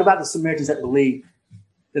 But what about the Samaritans that believed?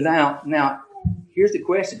 Now, here's the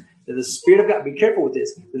question. Did the Spirit of God, be careful with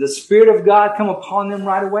this, did the Spirit of God come upon them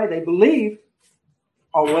right away? They believed.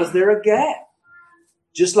 Or was there a gap?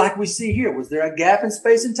 Just like we see here. Was there a gap in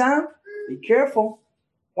space and time? Be careful.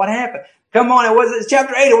 What happened? Come on, it's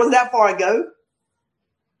chapter 8. It wasn't that far ago.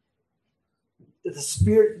 Did the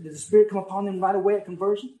Spirit come upon them right away at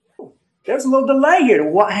conversion? There's a little delay here to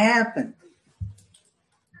what happened.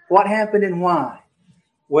 What happened and why?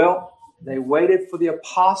 Well, they waited for the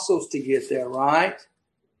apostles to get there, right?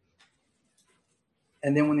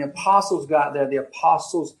 And then when the apostles got there, the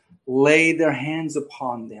apostles laid their hands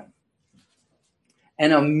upon them.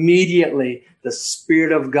 And immediately the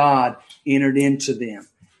Spirit of God entered into them.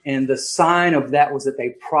 And the sign of that was that they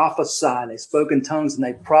prophesied. They spoke in tongues and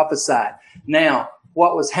they prophesied. Now,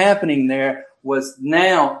 what was happening there was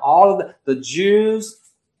now all of the Jews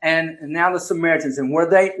and now the Samaritans. And were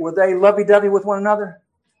they lovey-dovey with one another?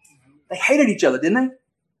 They hated each other, didn't they?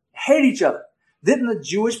 Hated each other. Didn't the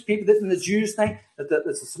Jews think that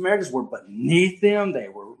the Samaritans were beneath them? They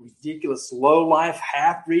were ridiculous, low-life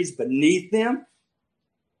half-breeds beneath them?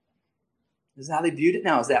 Is that how they viewed it?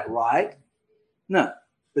 Now, is that right? No.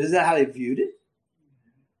 But is that how they viewed it?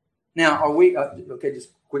 Now, are we, just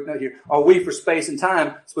a quick note here. Are we, for space and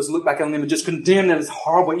time, supposed to look back on them and just condemn them as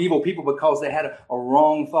horrible, evil people because they had a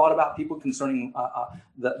wrong thought about people concerning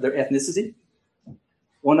their ethnicity?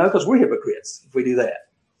 Well, no, because we're hypocrites if we do that.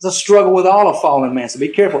 It's a struggle with all of fallen man, so be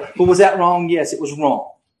careful. But was that wrong? Yes, it was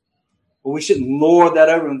wrong. But we shouldn't lord that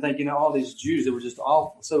over and think, all these Jews, they were just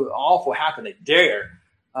awful, so awful. How could they dare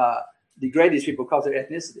degrade these people because of their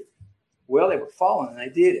ethnicity? Well, they were fallen and they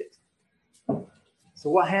did it. So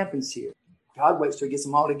what happens here? God waits till he gets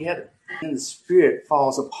them all together. And the Spirit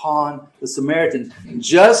falls upon the Samaritans,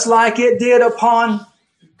 just like it did upon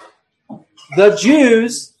the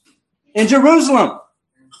Jews in Jerusalem.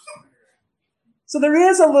 So there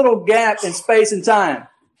is a little gap in space and time.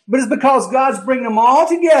 But it's because God's bringing them all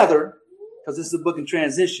together, because this is a book in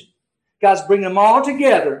transition. God's bringing them all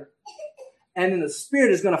together, and then the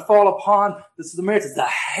Spirit is going to fall upon the Samaritans, the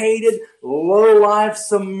hated, low-life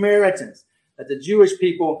Samaritans that the Jewish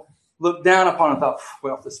people looked down upon and thought,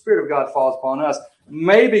 well, if the Spirit of God falls upon us,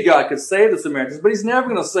 maybe God could save the Samaritans, but he's never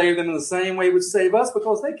going to save them in the same way he would save us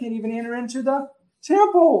because they can't even enter into the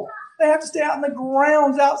temple. They have to stay out in the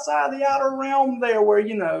grounds outside the outer realm there where,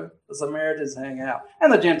 the Samaritans hang out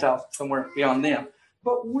and the Gentiles somewhere beyond them.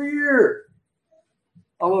 But we're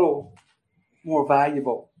a little more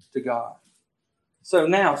valuable to God. So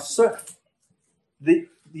now, the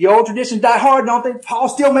old traditions die hard, don't they?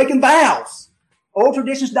 Paul's still making vows. Old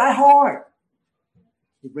traditions die hard.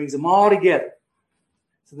 He brings them all together.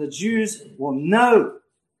 So the Jews will know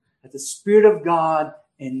that the Spirit of God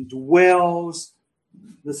indwells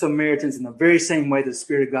the Samaritans in the very same way the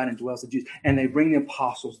Spirit of God indwells the Jews. And they bring the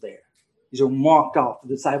apostles there. These are marked off. The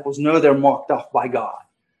disciples know they're marked off by God.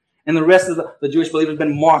 And the rest of the Jewish believers have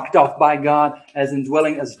been marked off by God as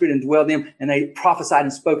the Spirit indwelled them, and they prophesied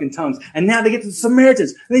and spoke in tongues. And now they get to the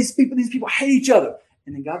Samaritans. And these people hate each other.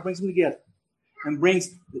 And then God brings them together and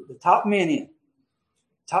brings the top men in.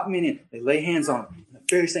 They lay hands on them. And the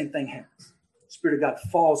very same thing happens. The Spirit of God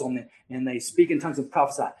falls on them, and they speak in tongues and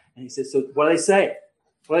prophesy. And he says, so what do they say?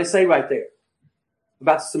 What do they say right there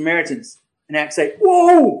about the Samaritans? And Acts say,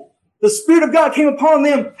 whoa, the Spirit of God came upon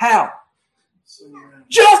them. How?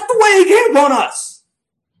 Just the way he came upon us.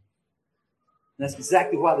 And that's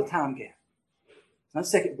exactly why the time gap. Not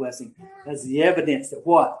second blessing. That's the evidence that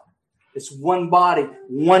what? It's one body,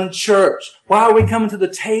 one church. Why are we coming to the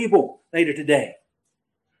table later today?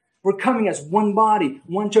 We're coming as one body,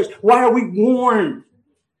 one church. Why are we warned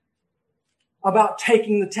about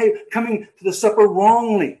taking the table, coming to the supper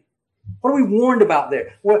wrongly? What are we warned about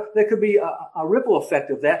there? Well, there could be a ripple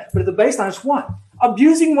effect of that, but at the baseline is what?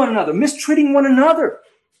 Abusing one another, mistreating one another.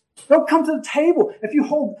 Don't come to the table if you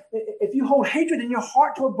hold hatred in your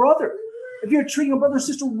heart to a brother. If you're treating a brother or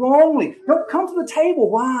sister wrongly, don't come to the table.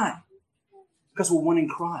 Why? Because we're one in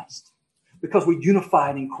Christ. Because we're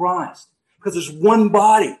unified in Christ. Because there's one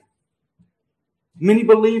body. Many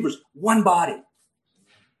believers, one body. And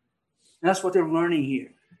that's what they're learning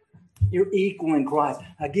here. You're equal in Christ.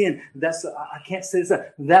 Again, I can't say this.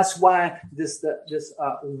 That's why this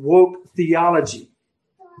woke theology,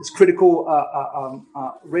 this critical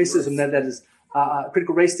racism that is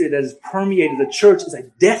critical race theory that has permeated the church is a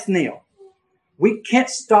death knell. We can't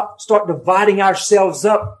start dividing ourselves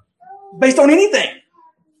up based on anything.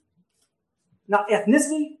 Not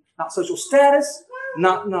ethnicity, not social status,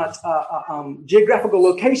 not geographical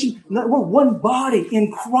location. No, we're one body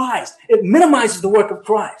in Christ. It minimizes the work of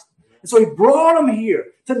Christ. And so he brought them here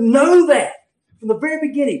to know that from the very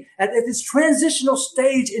beginning, at this transitional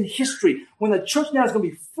stage in history, when the church now is going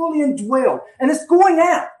to be fully indwelled. And it's going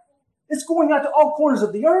out. It's going out to all corners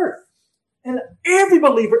of the earth. And every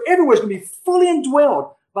believer everywhere is going to be fully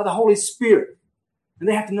indwelled by the Holy Spirit. And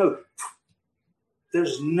they have to know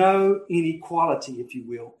there's no inequality, if you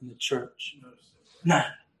will, in the church. None.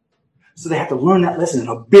 So they have to learn that lesson in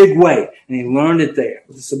a big way. And he learned it there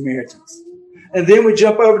with the Samaritans. And then we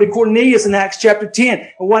jump over to Cornelius in Acts chapter 10.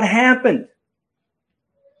 And what happened?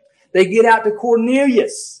 They get out to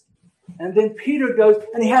Cornelius. And then Peter goes,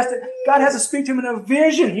 and God has to speak to him in a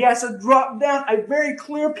vision. He has to drop down a very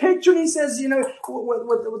clear picture. And he says,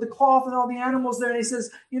 with the cloth and all the animals there. And he says,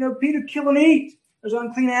 Peter, kill and eat. There's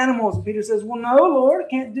unclean animals. And Peter says, well, no, Lord, I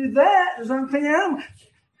can't do that. There's unclean animals.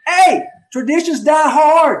 Hey, traditions die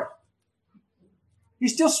hard.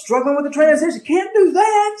 He's still struggling with the transition. Can't do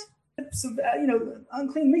that.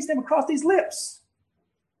 Unclean meats never cross these lips.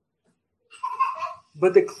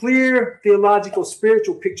 But the clear theological,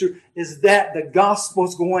 spiritual picture is that the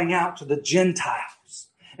gospel's going out to the Gentiles.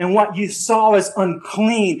 And what you saw as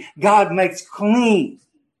unclean, God makes clean.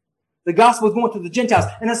 The gospel is going to the Gentiles.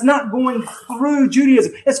 And it's not going through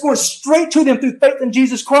Judaism. It's going straight to them through faith in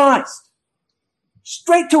Jesus Christ.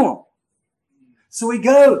 Straight to him. So he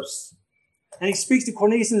goes and he speaks to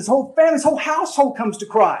Cornelius, and his whole family, his whole household comes to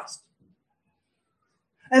Christ.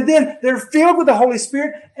 And then they're filled with the Holy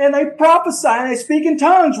Spirit and they prophesy and they speak in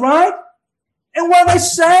tongues, right? And what do they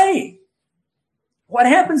say? What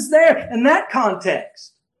happens there in that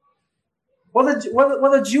context? What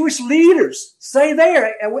the Jewish leaders say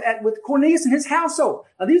there with Cornelius and his household.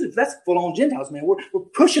 Now that's full-on Gentiles, man. We're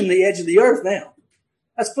pushing the edge of the earth now.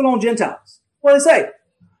 That's full-on Gentiles. What do they say?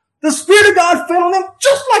 The Spirit of God fell on them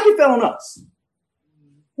just like He fell on us.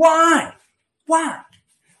 Why? Why?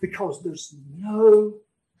 Because there's no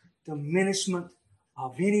diminishment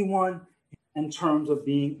of anyone in terms of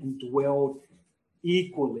being indwelled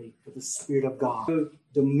equally with the Spirit of God. No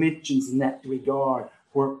dimensions in that regard.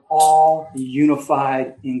 We're all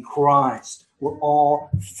unified in Christ. We're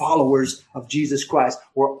all followers of Jesus Christ.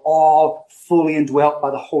 We're all fully indwelt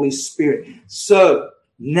by the Holy Spirit. So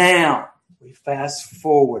now we fast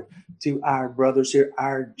forward to our brothers here,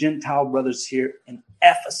 our Gentile brothers here in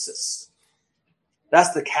Ephesus.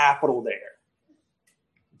 That's the capital there.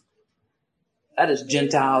 That is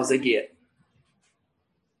Gentiles they get.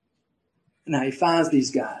 Now he finds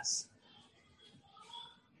these guys.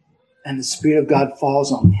 And the Spirit of God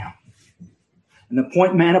falls on them. And the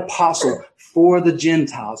point man apostle for the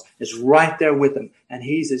Gentiles is right there with them. And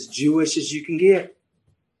he's as Jewish as you can get.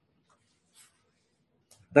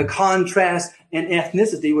 The contrast in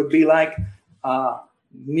ethnicity would be like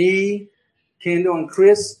me, Kendall, and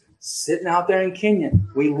Chris sitting out there in Kenya.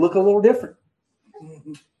 We look a little different.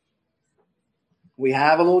 We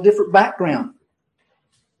have a little different background.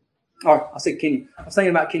 Or I said Kenya. I was thinking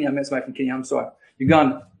about Kenya. I met somebody from Kenya. I'm sorry.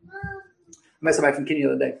 Uganda. I met somebody from Kenya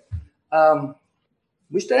the other day.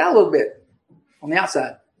 We stood out a little bit on the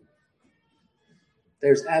outside.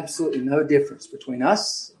 There's absolutely no difference between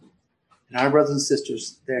us and our brothers and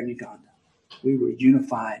sisters there in Uganda. We were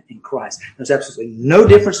unified in Christ. There's absolutely no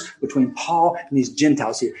difference between Paul and these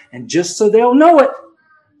Gentiles here. And just so they'll know it,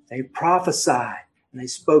 they prophesied and they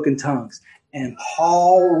spoke in tongues. And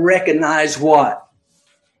Paul recognized what?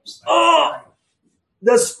 Oh,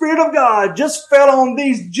 the Spirit of God just fell on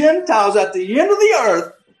these Gentiles at the end of the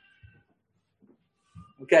earth.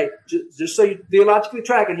 Okay, just so you're theologically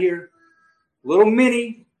tracking here, little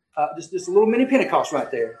mini, just a little mini Pentecost right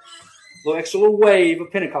there. A little extra little wave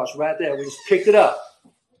of Pentecost right there. We just picked it up.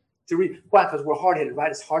 Why? Because we're hard-headed,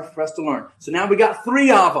 right? It's hard for us to learn. So now we got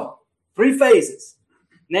 3 of them, 3 phases.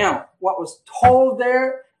 Now, what was told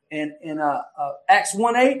there in Acts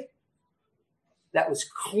 1:8, that was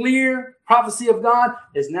clear prophecy of God,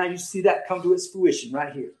 is now you see that come to its fruition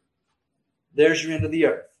right here. There's your end of the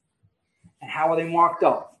earth. And how are they marked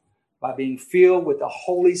off? By being filled with the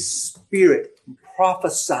Holy Spirit, and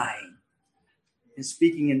prophesying and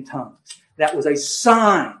speaking in tongues. That was a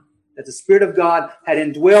sign that the Spirit of God had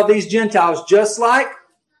indwelled these Gentiles just like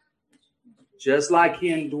He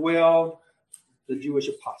indwelled the Jewish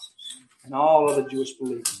apostles and all other Jewish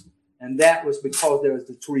believers. And that was because there was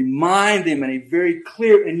to remind them in a very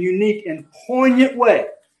clear and unique and poignant way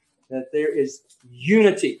that there is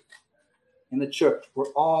unity in the church.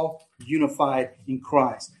 We're all unified in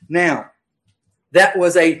Christ. Now, that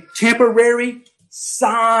was a temporary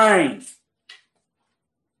sign.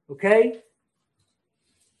 Okay?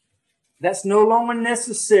 That's no longer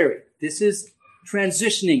necessary. This is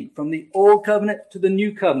transitioning from the old covenant to the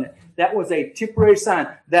new covenant. That was a temporary sign,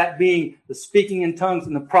 that being the speaking in tongues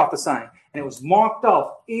and the prophesying. And it was marked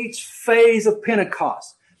off each phase of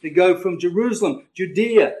Pentecost to go from Jerusalem,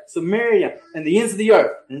 Judea, Samaria, and the ends of the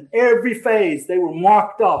earth. And in every phase, they were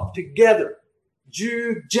marked off together.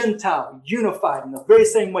 Jew, Gentile, unified in the very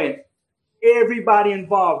same way. Everybody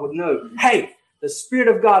involved would know, hey, the Spirit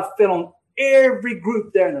of God fell on every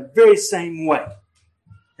group there in the very same way.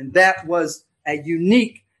 And that was a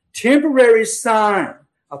unique temporary sign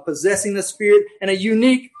of possessing the Spirit and a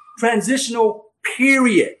unique transitional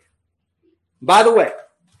period. By the way,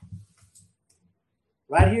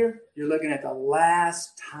 right here, you're looking at the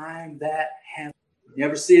last time that happened. You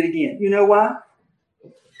never see it again. You know why?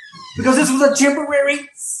 Because this was a temporary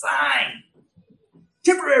sign.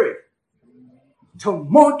 Temporary. To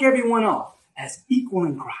mark everyone off as equal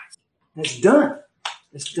in Christ. It's done.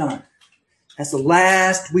 It's done. That's the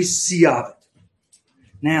last we see of it.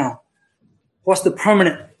 Now, what's the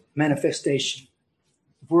permanent manifestation?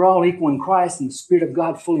 If we're all equal in Christ and the Spirit of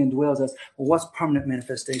God fully indwells us, well, what's permanent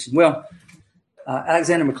manifestation? Well,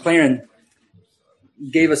 Alexander McLaren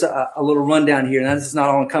gave us a little rundown here. Now, this is not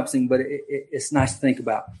all-encompassing, but it's nice to think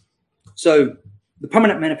about. So, the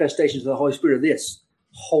permanent manifestations of the Holy Spirit are this: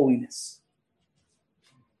 holiness.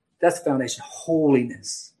 That's the foundation.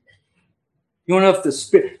 Holiness. You want to know if the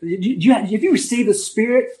Spirit, if you receive the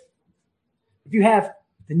Spirit, if you have,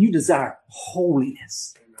 then you desire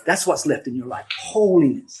holiness. That's what's left in your life,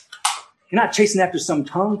 holiness. You're not chasing after some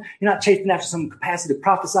tongue. You're not chasing after some capacity to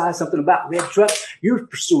prophesy something about red trucks. You're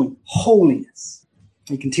pursuing holiness.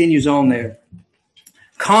 He continues on there.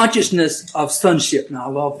 Consciousness of sonship. Now, I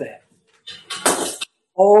love that.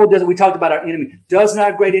 Oh, we talked about our enemy. Doesn't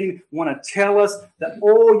our great enemy want to tell us that,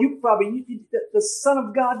 the Son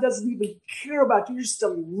of God doesn't even care about you. You're just a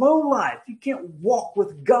lowlife. You can't walk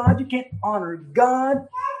with God. You can't honor God.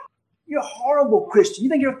 You're a horrible Christian. You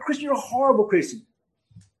think you're a Christian? You're a horrible Christian.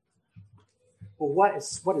 But what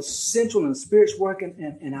is central in the Spirit's work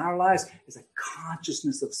in our lives is a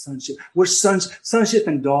consciousness of sonship. We're sonship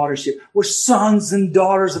and daughtership. We're sons and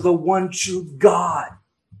daughters of the one true God.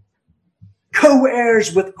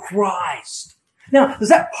 Co-heirs with Christ. Now, does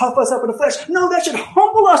that puff us up in the flesh? No, that should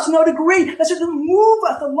humble us to no degree. That should move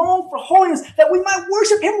us along for holiness, that we might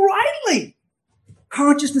worship Him rightly.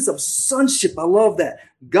 Consciousness of sonship. I love that.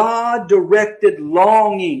 God-directed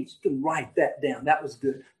longings. You can write that down. That was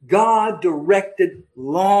good. God-directed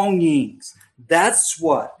longings. That's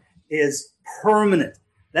what is permanent.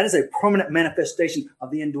 That is a permanent manifestation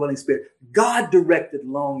of the indwelling Spirit. God-directed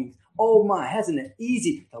longings. Oh my, hasn't it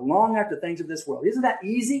easy to long after things of this world? Isn't that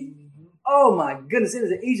easy? Oh my goodness, it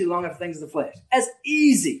is easy to long after things of the flesh. That's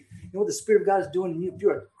easy. You know what the Spirit of God is doing in you? If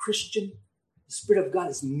you're a Christian, the Spirit of God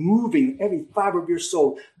is moving every fiber of your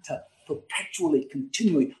soul to perpetually,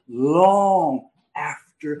 continually long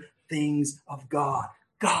after things of God.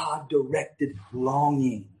 God-directed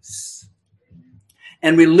longings.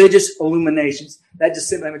 And religious illuminations. That just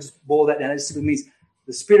simply, let me just boil that down. It simply means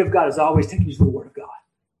the Spirit of God is always taking you to the Word of God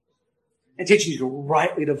and teaching you to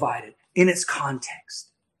rightly divide it in its context.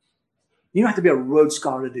 You don't have to be a Rhodes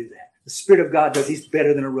Scholar to do that. The Spirit of God does. He's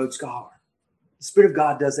better than a Rhodes Scholar. The Spirit of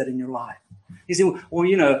God does that in your life. You say,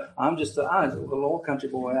 well, I'm just a little country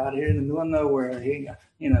boy out here in the middle of nowhere.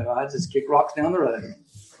 I just kick rocks down the road.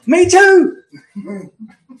 Me too.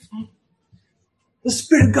 The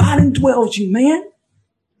Spirit of God indwells you, man.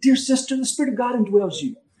 Dear sister, the Spirit of God indwells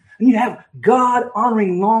you. And you have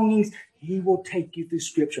God-honoring longings. He will take you through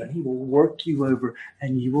Scripture and He will work you over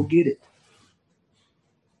and you will get it.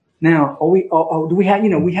 Now, do we have,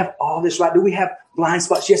 we have all this, right? Do we have blind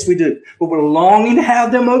spots? Yes, we do. But we're longing to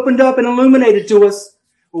have them opened up and illuminated to us.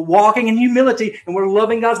 We're walking in humility and we're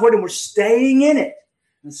loving God's Word and we're staying in it.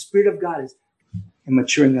 And the Spirit of God is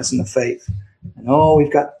maturing us in the faith. And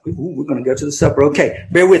we're going to go to the supper. Okay,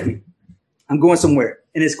 bear with me. I'm going somewhere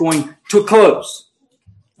and it's going to a close.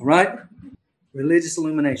 All right? Religious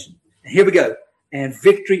illumination. And here we go. And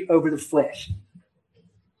victory over the flesh.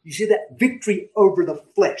 You see that? Victory over the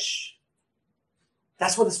flesh.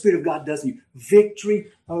 That's what the Spirit of God does in you.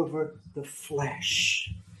 Victory over the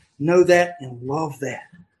flesh. Know that and love that.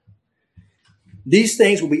 These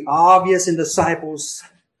things will be obvious in disciples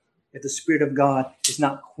if the Spirit of God is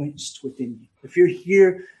not quenched within you. If you're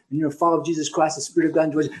here and you're a follower of Jesus Christ, the Spirit of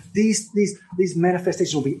God indwells you, these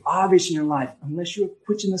manifestations will be obvious in your life unless you're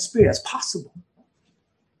quenching the Spirit. That's possible.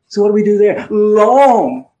 So what do we do there?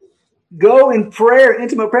 Long. Go in prayer,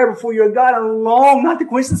 intimate prayer before your God, and long not to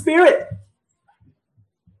quench the Spirit,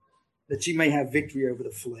 that you may have victory over the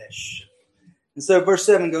flesh. And so verse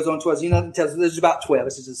 7 goes on to us. It tells us there's about 12.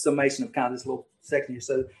 This is a summation of kind of this little section here.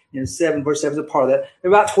 So, verse 7 is a part of that.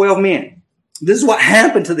 There are about 12 men. This is what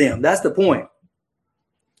happened to them. That's the point.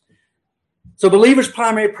 So believers'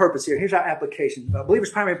 primary purpose here. Here's our application.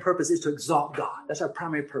 Believers' primary purpose is to exalt God. That's our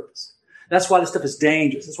primary purpose. That's why this stuff is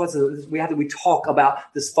dangerous. That's why we talk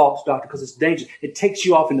about this false doctrine, because it's dangerous. It takes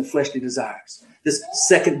you off into fleshly desires. This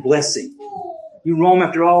second blessing. You roam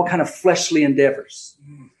after all kind of fleshly endeavors.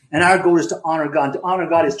 And our goal is to honor God. To honor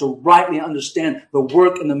God is to rightly understand the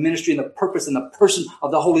work and the ministry and the purpose and the person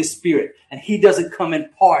of the Holy Spirit. And He doesn't come in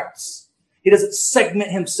parts. He doesn't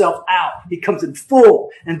segment Himself out. He comes in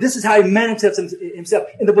full. And this is how He manifests Himself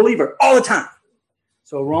in the believer all the time.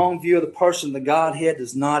 So a wrong view of the person, the Godhead,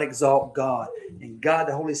 does not exalt God. And God,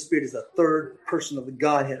 the Holy Spirit, is the third person of the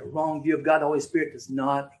Godhead. A wrong view of God, the Holy Spirit, does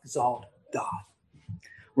not exalt God.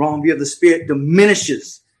 Wrong view of the Spirit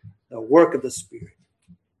diminishes the work of the Spirit.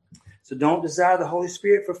 So don't desire the Holy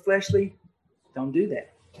Spirit for fleshly. Don't do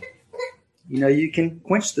that. You can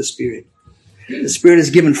quench the Spirit. The Spirit is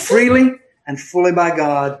given freely and fully by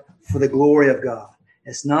God for the glory of God.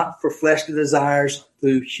 It's not for fleshly desires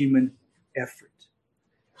through human effort.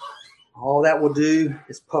 All that will do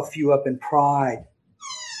is puff you up in pride,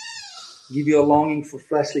 give you a longing for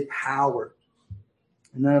fleshly power.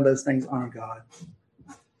 And none of those things honor God.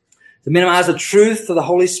 To minimize the truth of the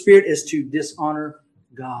Holy Spirit is to dishonor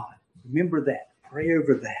God. Remember that. Pray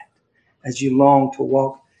over that. as you long to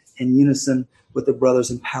walk in unison with the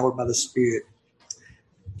brothers empowered by the Spirit.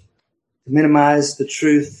 To minimize the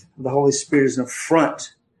truth of the Holy Spirit is an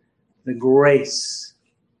affront the grace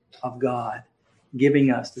of God,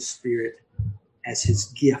 giving us the Spirit as his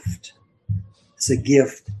gift. It's a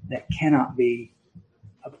gift that cannot be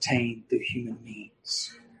obtained through human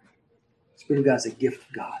means. The Spirit of God is a gift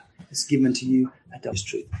of God. It's given to you. That is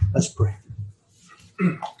truth. Let's pray.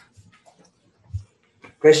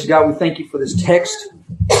 Gracious God, we thank you for this text.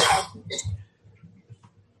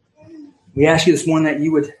 We ask you this morning that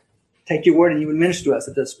you would take your word and you would minister to us,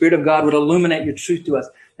 that the Spirit of God would illuminate your truth to us,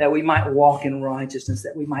 that we might walk in righteousness,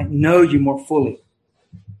 that we might know you more fully.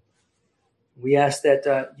 We ask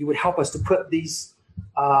that you would help us to put these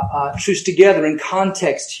truths together in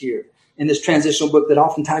context here in this transitional book that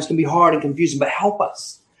oftentimes can be hard and confusing, but help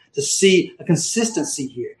us to see a consistency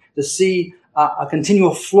here, to see a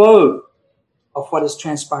continual flow of what has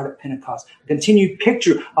transpired at Pentecost, a continued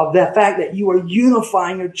picture of the fact that you are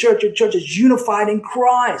unifying your church. Your church is unified in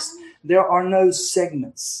Christ. There are no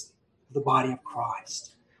segments of the body of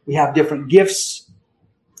Christ. We have different gifts.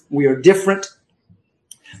 We are different,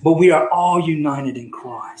 but we are all united in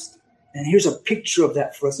Christ. And here's a picture of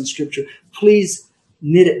that for us in Scripture. Please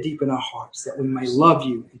knit it deep in our hearts that we may love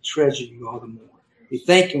you and treasure you all the more. We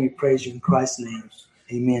thank you and we praise you in Christ's name.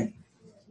 Amen.